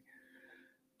 probably.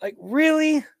 Like,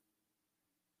 really?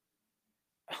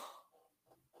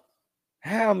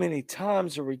 How many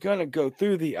times are we going to go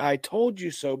through the I told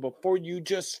you so before you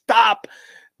just stop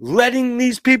letting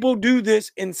these people do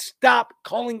this and stop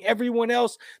calling everyone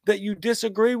else that you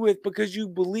disagree with because you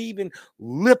believe and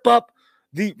lip up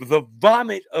the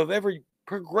vomit of every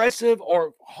progressive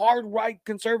or hard right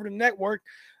conservative network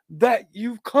that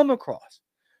you've come across?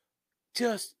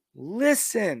 Just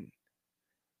listen.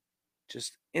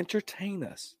 Just entertain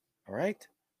us. All right?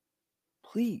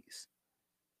 Please.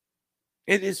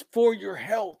 It is for your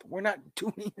health. We're not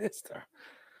doing this.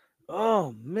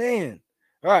 Oh, man.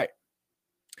 All right.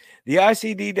 The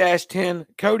ICD-10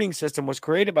 coding system was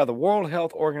created by the World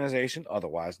Health Organization,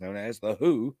 otherwise known as the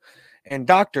WHO, and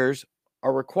doctors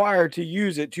are required to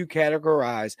use it to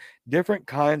categorize different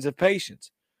kinds of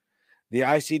patients. The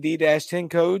ICD-10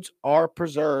 codes are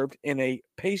preserved in a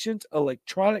patient's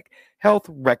electronic health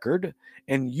record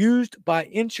and used by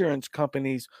insurance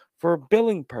companies for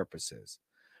billing purposes.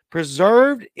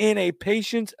 Preserved in a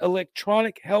patient's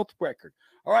electronic health record.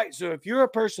 All right, so if you're a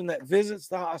person that visits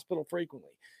the hospital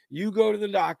frequently, you go to the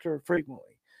doctor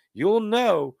frequently, you'll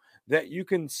know that you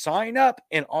can sign up,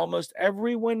 and almost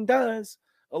everyone does,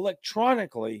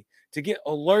 electronically to get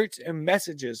alerts and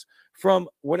messages from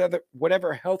whatever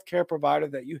healthcare provider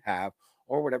that you have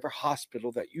or whatever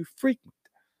hospital that you frequent.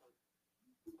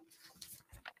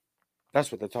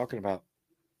 That's what they're talking about.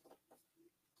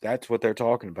 That's what they're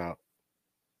talking about.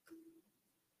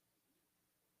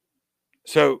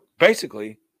 So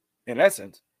basically, in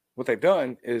essence, what they've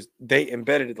done is they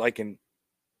embedded it like in,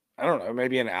 I don't know,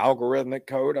 maybe an algorithmic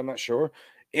code, I'm not sure,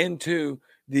 into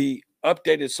the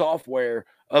updated software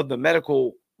of the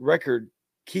medical record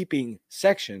keeping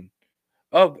section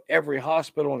of every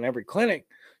hospital and every clinic,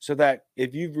 so that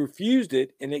if you've refused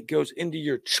it and it goes into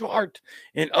your chart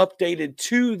and updated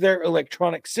to their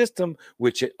electronic system,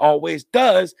 which it always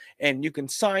does, and you can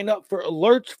sign up for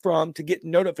alerts from to get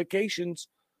notifications,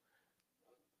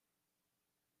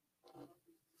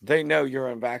 they know you're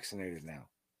unvaccinated now.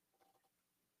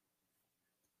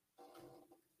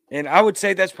 And I would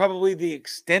say that's probably the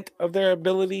extent of their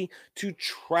ability to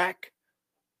track,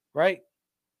 right?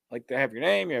 Like, they have your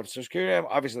name, you have social security name.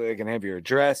 Obviously, they can have your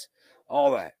address,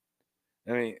 all that.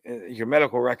 I mean, your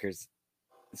medical records,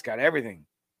 it's got everything.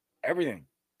 Everything.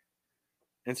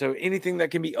 And so anything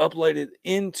that can be uploaded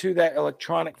into that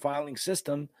electronic filing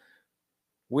system,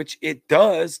 which it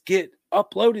does get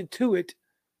uploaded to it,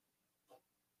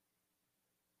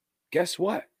 guess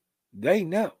what? They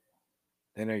know.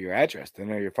 They know your address. They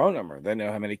know your phone number. They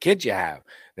know how many kids you have.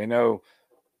 They know,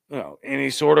 any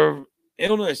sort of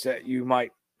illness that you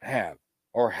might have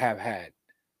or have had.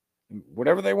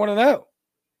 Whatever they want to know.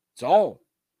 It's all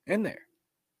in there.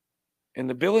 In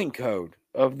the billing code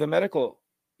of the medical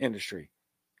industry,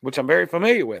 which I'm very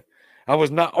familiar with. I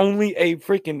was not only a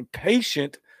freaking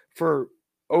patient for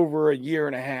over a year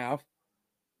and a half,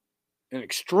 an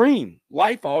extreme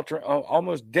life-altering,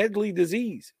 almost deadly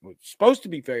disease. It was supposed to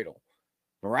be fatal.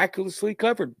 Miraculously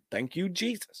covered. Thank you,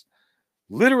 Jesus.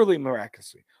 Literally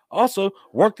miraculously. Also,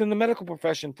 worked in the medical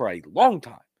profession for a long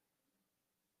time.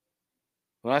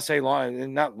 When I say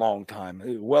long, not long time,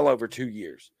 well over 2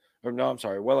 years. Or no, I'm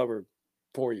sorry, well over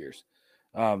 4 years.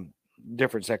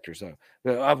 Different sectors,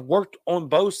 though. I've worked on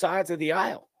both sides of the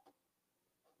aisle.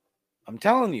 I'm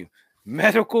telling you,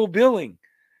 medical billing.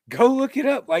 Go look it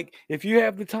up. Like, if you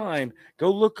have the time,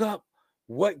 go look up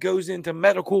what goes into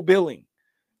medical billing.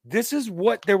 This is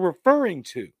what they're referring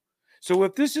to. So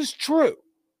if this is true,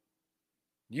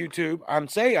 YouTube,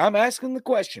 I'm asking the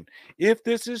question, if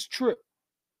this is true,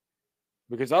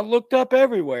 because I looked up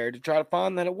everywhere to try to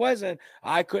find that it wasn't,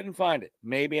 I couldn't find it.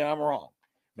 Maybe I'm wrong.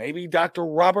 Maybe Dr.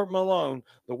 Robert Malone,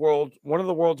 one of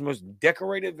the world's most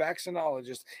decorated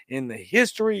vaccinologists in the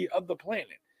history of the planet,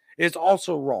 is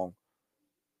also wrong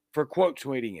for quote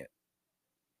tweeting it.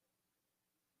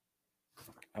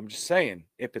 I'm just saying,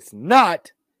 if it's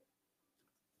not,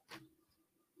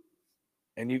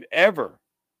 and you've ever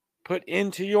put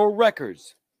into your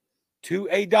records to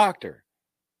a doctor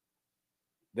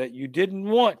that you didn't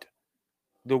want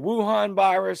the Wuhan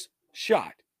virus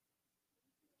shot,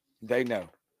 they know.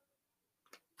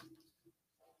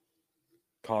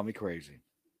 Call me crazy.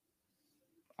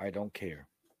 I don't care.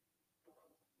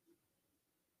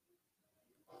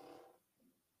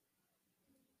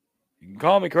 You can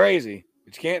call me crazy,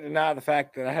 but you can't deny the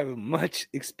fact that I have much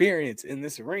experience in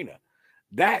this arena.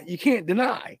 That you can't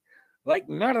deny. Like,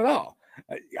 not at all.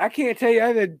 I can't tell you,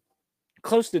 I had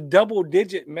close to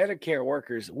double-digit Medicare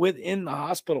workers within the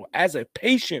hospital as a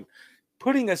patient,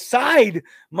 putting aside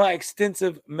my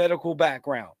extensive medical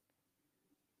background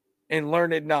and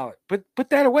learned knowledge. But put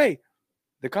that away.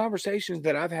 The conversations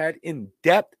that I've had in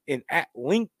depth and at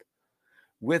length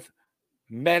with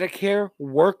Medicare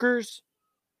workers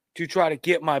to try to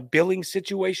get my billing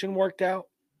situation worked out,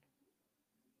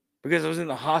 because I was in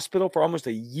the hospital for almost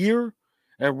a year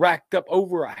and racked up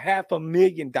over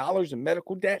 $500,000 in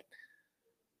medical debt.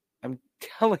 I'm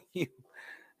telling you,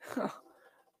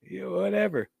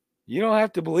 whatever. You don't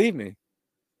have to believe me,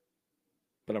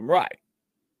 but I'm right.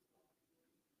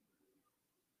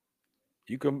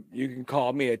 You can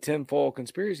call me a tinfoil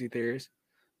conspiracy theorist,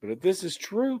 but if this is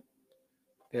true,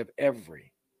 they have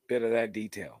every bit of that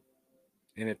detail.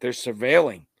 And if they're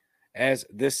surveilling, as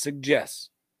this suggests,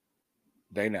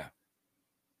 they know.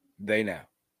 They know.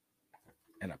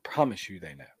 And I promise you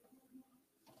they know.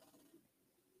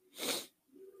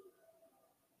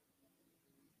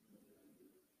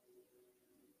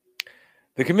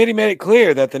 The committee made it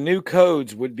clear that the new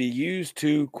codes would be used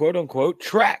to, quote unquote,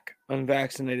 track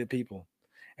unvaccinated people.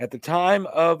 At the time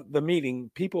of the meeting,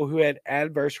 people who had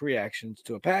adverse reactions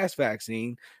to a past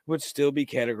vaccine would still be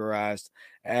categorized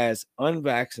as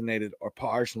unvaccinated or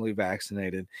partially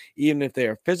vaccinated, even if they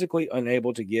are physically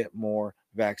unable to get more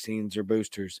vaccines or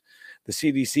boosters. The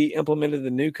CDC implemented the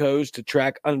new codes to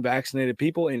track unvaccinated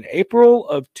people in April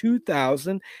of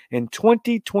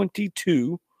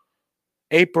 2022.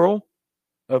 April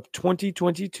of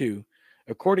 2022,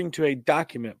 according to a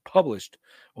document published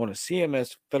on a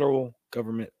CMS federal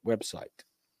government website.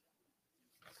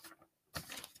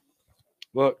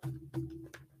 Look,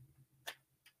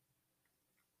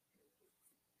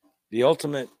 the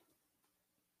ultimate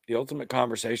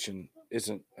conversation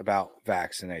isn't about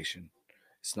vaccination.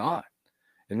 It's not.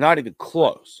 It's not even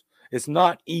close. It's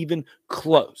not even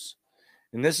close.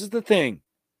 And this is the thing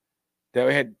that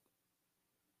we had.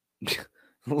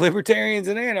 Libertarians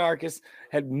and anarchists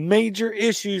had major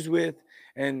issues with,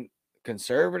 and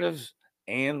conservatives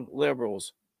and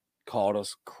liberals called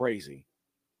us crazy.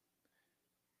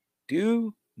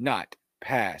 Do not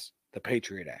pass the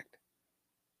Patriot Act,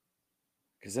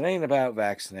 because it ain't about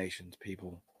vaccinations,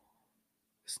 people.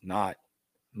 It's not.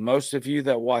 Most of you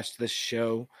that watch this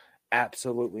show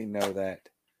absolutely know that.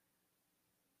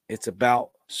 It's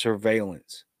about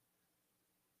surveillance.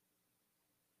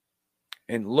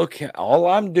 And look, all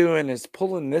I'm doing is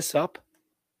pulling this up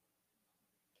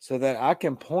so that I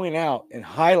can point out and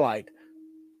highlight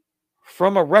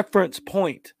from a reference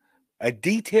point, a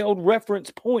detailed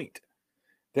reference point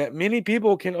that many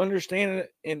people can understand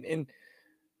and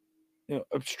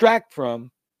abstract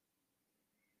from.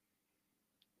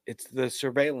 It's the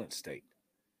surveillance state.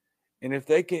 And if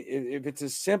they can, if it's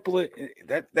as simple as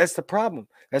that's the problem.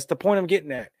 That's the point I'm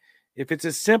getting at. If it's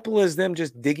as simple as them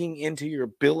just digging into your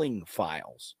billing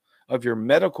files of your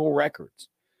medical records,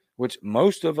 which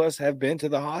most of us have been to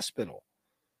the hospital,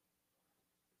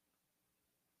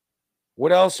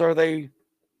 what else are they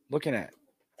looking at?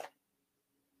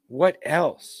 What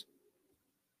else?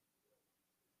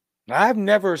 I've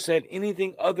never said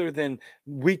anything other than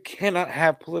we cannot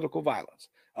have political violence.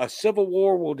 A civil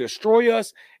war will destroy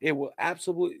us. It will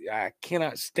absolutely, I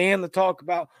cannot stand the talk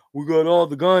about we got all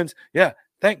the guns. Yeah,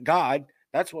 thank God.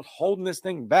 That's what's holding this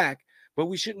thing back. But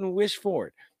we shouldn't wish for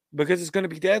it because it's going to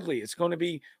be deadly. It's going to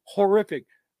be horrific.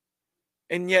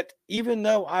 And yet, even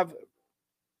though I've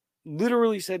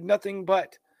literally said nothing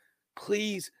but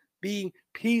please be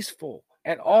peaceful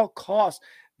at all costs,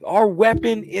 our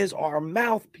weapon is our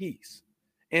mouthpiece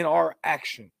in our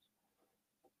action.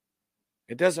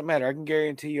 It doesn't matter. I can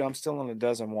guarantee you I'm still on a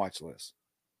dozen watch lists.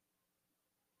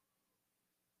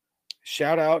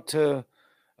 Shout out to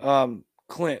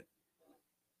Clint,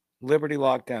 Liberty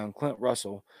Lockdown, Clint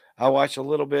Russell. I watched a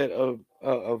little bit of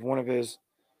one of his,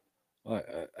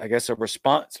 I guess, a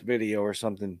response video or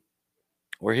something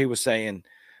where he was saying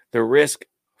the risk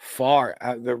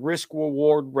the risk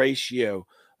reward ratio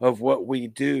of what we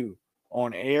do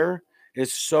on air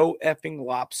is so effing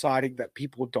lopsided that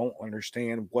people don't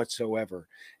understand whatsoever.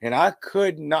 And I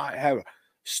could not have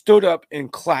stood up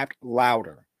and clapped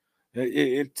louder.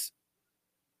 It's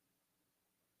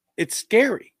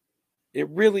scary. It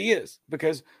really is,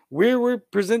 because we're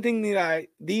presenting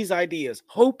these ideas,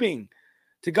 hoping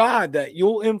to God that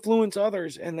you'll influence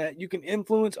others and that you can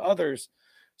influence others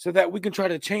so that we can try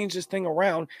to change this thing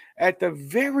around at the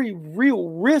very real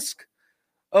risk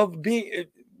of being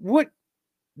what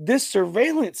this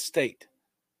surveillance state.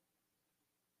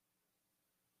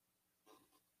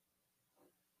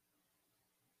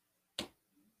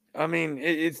 I mean,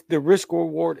 it's the risk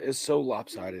reward is so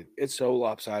lopsided. It's so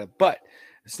lopsided, but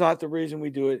it's not the reason we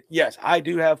do it. Yes, I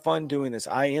do have fun doing this.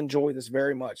 I enjoy this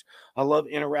very much. I love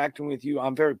interacting with you.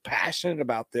 I'm very passionate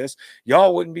about this.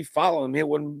 Y'all wouldn't be following me.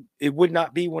 It would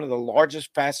not be one of the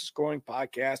largest, fastest growing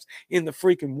podcasts in the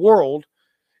freaking world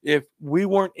if we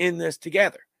weren't in this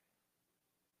together.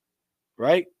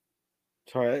 Right?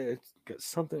 Sorry, it's got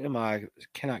something in my eye. I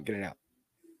cannot get it out.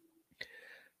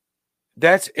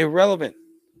 That's irrelevant.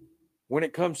 When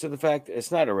it comes to the fact that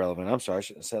it's not irrelevant, I'm sorry, I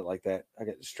shouldn't have said it like that. I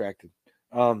got distracted.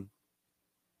 The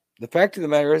fact of the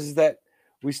matter is that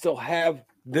we still have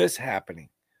this happening,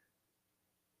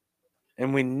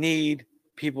 and we need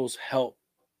people's help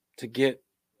to get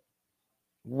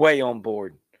way on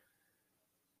board.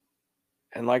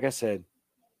 And like I said,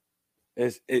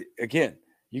 again,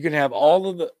 you can have all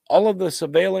of the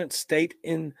surveillance state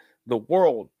in the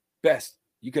world, best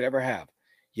you could ever have.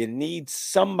 You need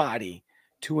somebody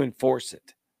to enforce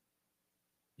it.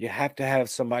 You have to have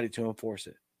somebody to enforce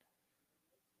it.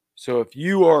 So if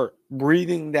you are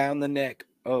breathing down the neck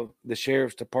of the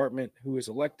sheriff's department who is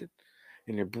elected,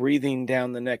 and you're breathing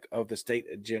down the neck of the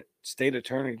state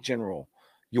attorney general,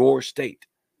 your state,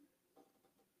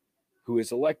 who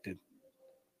is elected,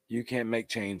 you can't make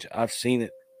change. I've seen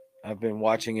it. I've been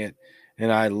watching it,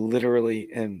 and I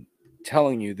literally am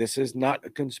telling you, this is not a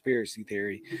conspiracy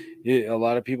theory. A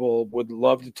lot of people would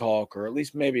love to talk, or at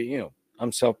least maybe,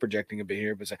 I'm self-projecting a bit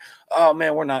here, but say, "Oh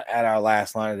man, we're not at our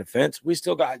last line of defense. We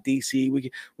still got DC.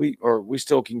 We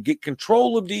still can get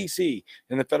control of DC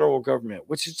in the federal government,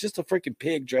 which is just a freaking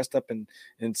pig dressed up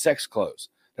in sex clothes.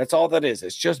 That's all that is.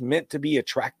 It's just meant to be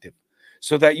attractive,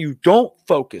 so that you don't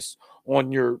focus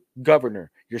on your governor,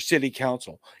 your city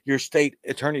council, your state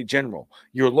attorney general,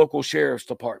 your local sheriff's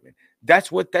department.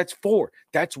 That's what that's for.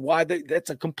 That's why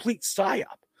that's a complete psyop.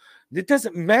 It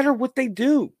doesn't matter what they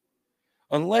do.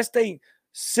 Unless they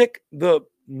sick the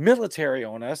military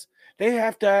on us, they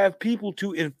have to have people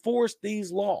to enforce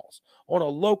these laws on a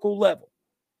local level.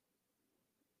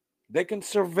 They can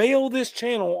surveil this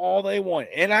channel all they want,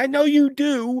 and I know you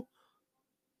do.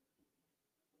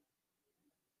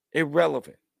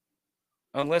 Irrelevant.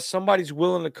 Unless somebody's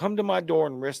willing to come to my door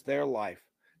and risk their life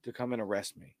to come and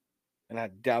arrest me. And I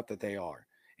doubt that they are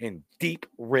in deep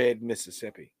red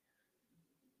Mississippi.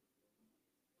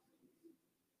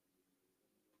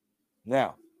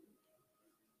 Now,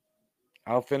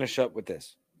 I'll finish up with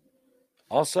this.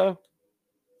 Also,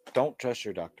 don't trust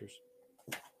your doctors.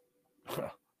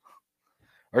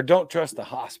 Or don't trust the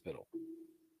hospital.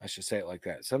 I should say it like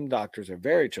that. Some doctors are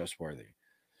very trustworthy.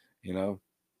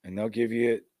 and they'll give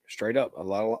you it straight up. A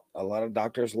lot of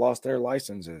doctors lost their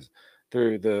licenses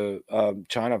through the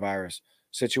China virus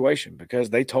situation because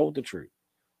they told the truth.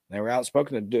 They were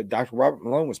outspoken. Dr. Robert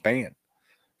Malone was banned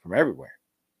from everywhere.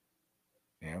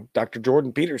 Dr.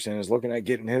 Jordan Peterson is looking at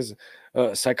getting his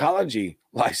psychology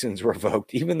license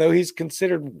revoked, even though he's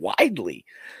considered widely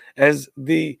as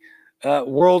the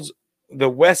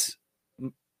West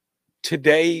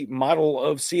today model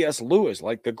of C.S. Lewis,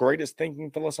 like the greatest thinking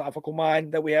philosophical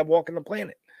mind that we have walking the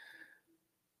planet.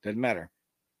 Doesn't matter.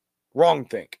 Wrong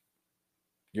think.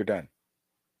 You're done.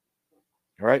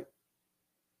 All right?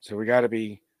 So we got to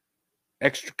be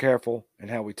extra careful in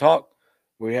how we talk.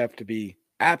 We have to be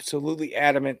absolutely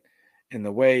adamant in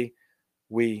the way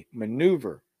we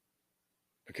maneuver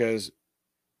because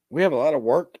we have a lot of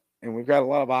work and we've got a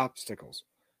lot of obstacles.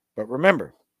 But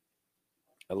remember,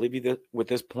 I'll leave you with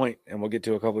this point and we'll get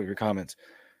to a couple of your comments.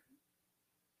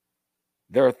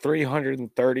 There are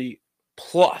 330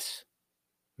 plus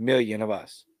million of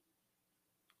us.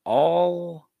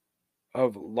 All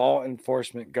of law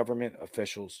enforcement, government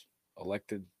officials,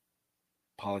 elected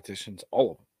politicians,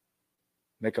 all of them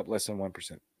make up less than 1%.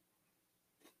 That's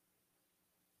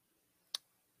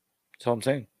all I'm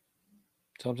saying.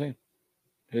 That's all I'm saying.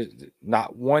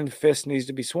 Not one fist needs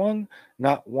to be swung.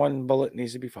 Not one bullet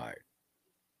needs to be fired.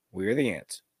 We are the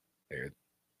ants. We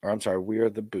are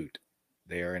the boot.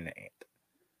 They are an ant.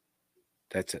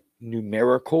 That's a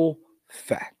numerical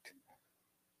fact.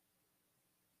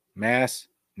 Mass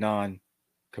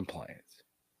non-compliance.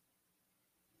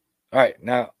 All right,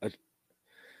 now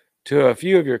to a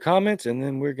few of your comments, and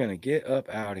then we're going to get up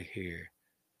out of here.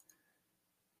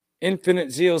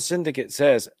 Infinite Zeal Syndicate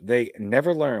says they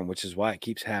never learn, which is why it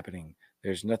keeps happening.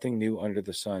 There's nothing new under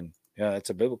the sun. Yeah, that's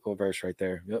a biblical verse right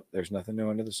there. Yep, there's nothing new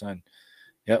under the sun.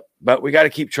 Yep, but we got to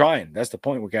keep trying. That's the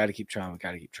point. We got to keep trying. We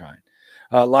got to keep trying.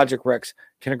 Logic Rex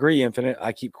can agree, Infinite.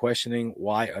 I keep questioning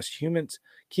why us humans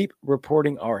keep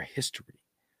reporting our history.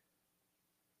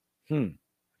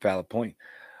 Valid point.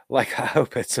 Like, I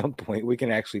hope at some point we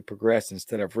can actually progress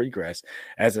instead of regress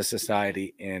as a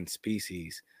society and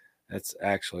species. That's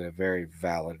actually a very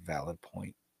valid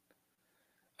point.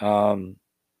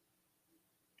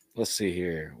 Let's see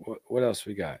here. What else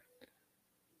we got?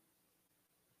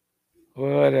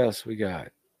 What else we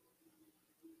got?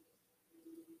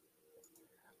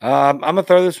 I'm going to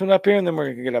throw this one up here, and then we're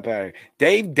going to get up out of here.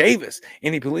 Dave Davis,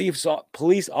 any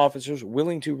police officers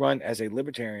willing to run as a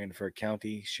libertarian for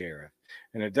county sheriff?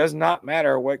 And it does not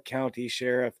matter what county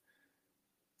sheriff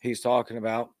he's talking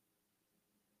about.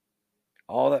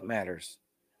 All that matters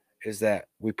is that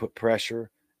we put pressure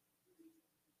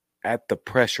at the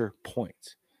pressure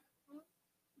points.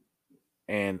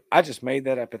 And I just made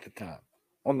that up at the time,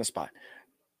 on the spot.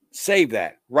 Save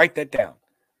that. Write that down.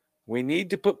 We need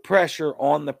to put pressure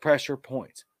on the pressure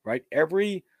points, right?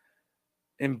 Every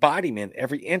embodiment,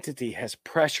 every entity has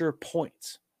pressure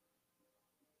points.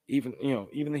 Even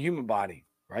the human body,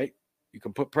 right? You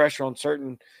can put pressure on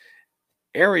certain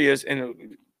areas and it'll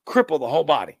cripple the whole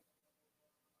body.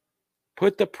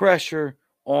 Put the pressure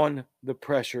on the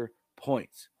pressure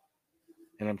points.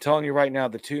 And I'm telling you right now,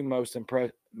 the two most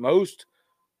important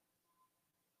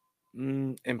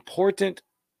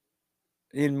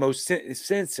and most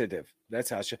sensitive, that's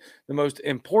how the most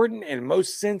important and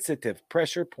most sensitive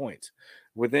pressure points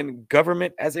within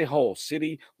government as a whole,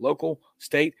 city, local,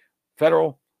 state,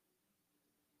 federal,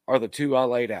 are the two I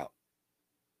laid out.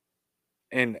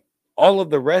 And all of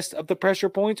the rest of the pressure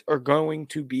points are going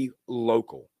to be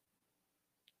local.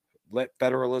 Let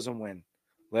federalism win.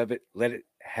 Let it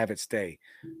have its day.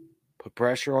 Put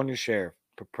pressure on your sheriff.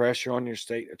 Put pressure on your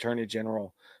state attorney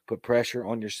general. Put pressure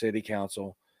on your city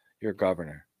council, your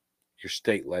governor, your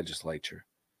state legislature.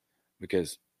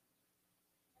 Because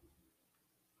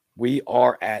we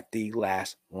are at the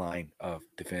last line of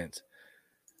defense.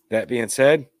 That being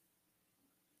said,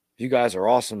 you guys are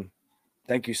awesome.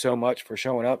 Thank you so much for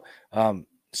showing up.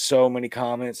 So many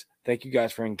comments. Thank you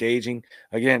guys for engaging.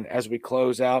 Again, as we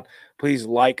close out, please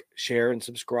like, share, and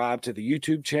subscribe to the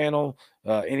YouTube channel.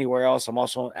 Anywhere else, I'm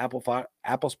also on Apple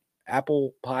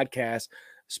Podcasts,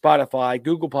 Spotify,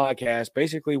 Google Podcasts,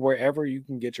 basically wherever you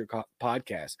can get your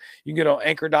podcasts. You can get on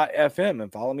anchor.fm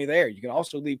and follow me there. You can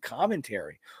also leave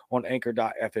commentary on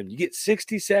anchor.fm. You get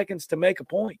 60 seconds to make a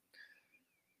point.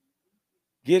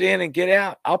 Get in and get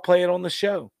out. I'll play it on the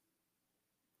show.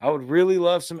 I would really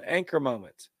love some anchor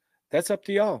moments. That's up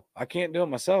to y'all. I can't do it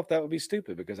myself. That would be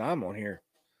stupid because I'm on here,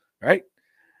 right?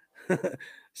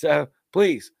 So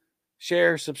please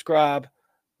share, subscribe.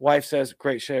 Wife says,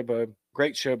 great show, babe.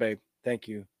 Great show, babe. Thank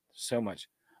you so much.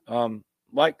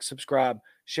 Like, subscribe,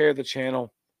 share the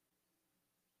channel.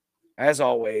 As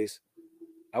always,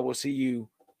 I will see you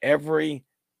every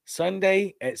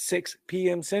Sunday at 6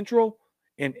 p.m. Central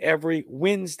and every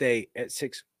Wednesday at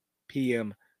 6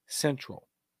 p.m. Central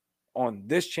on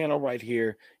this channel right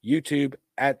here, YouTube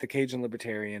at The Cajun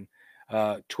Libertarian,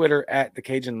 Twitter at The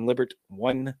Cajun Libert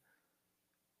 1,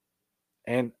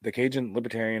 and The Cajun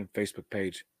Libertarian Facebook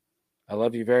page. I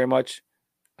love you very much.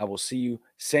 I will see you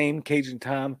same Cajun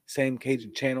time, same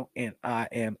Cajun channel, and I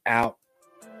am out.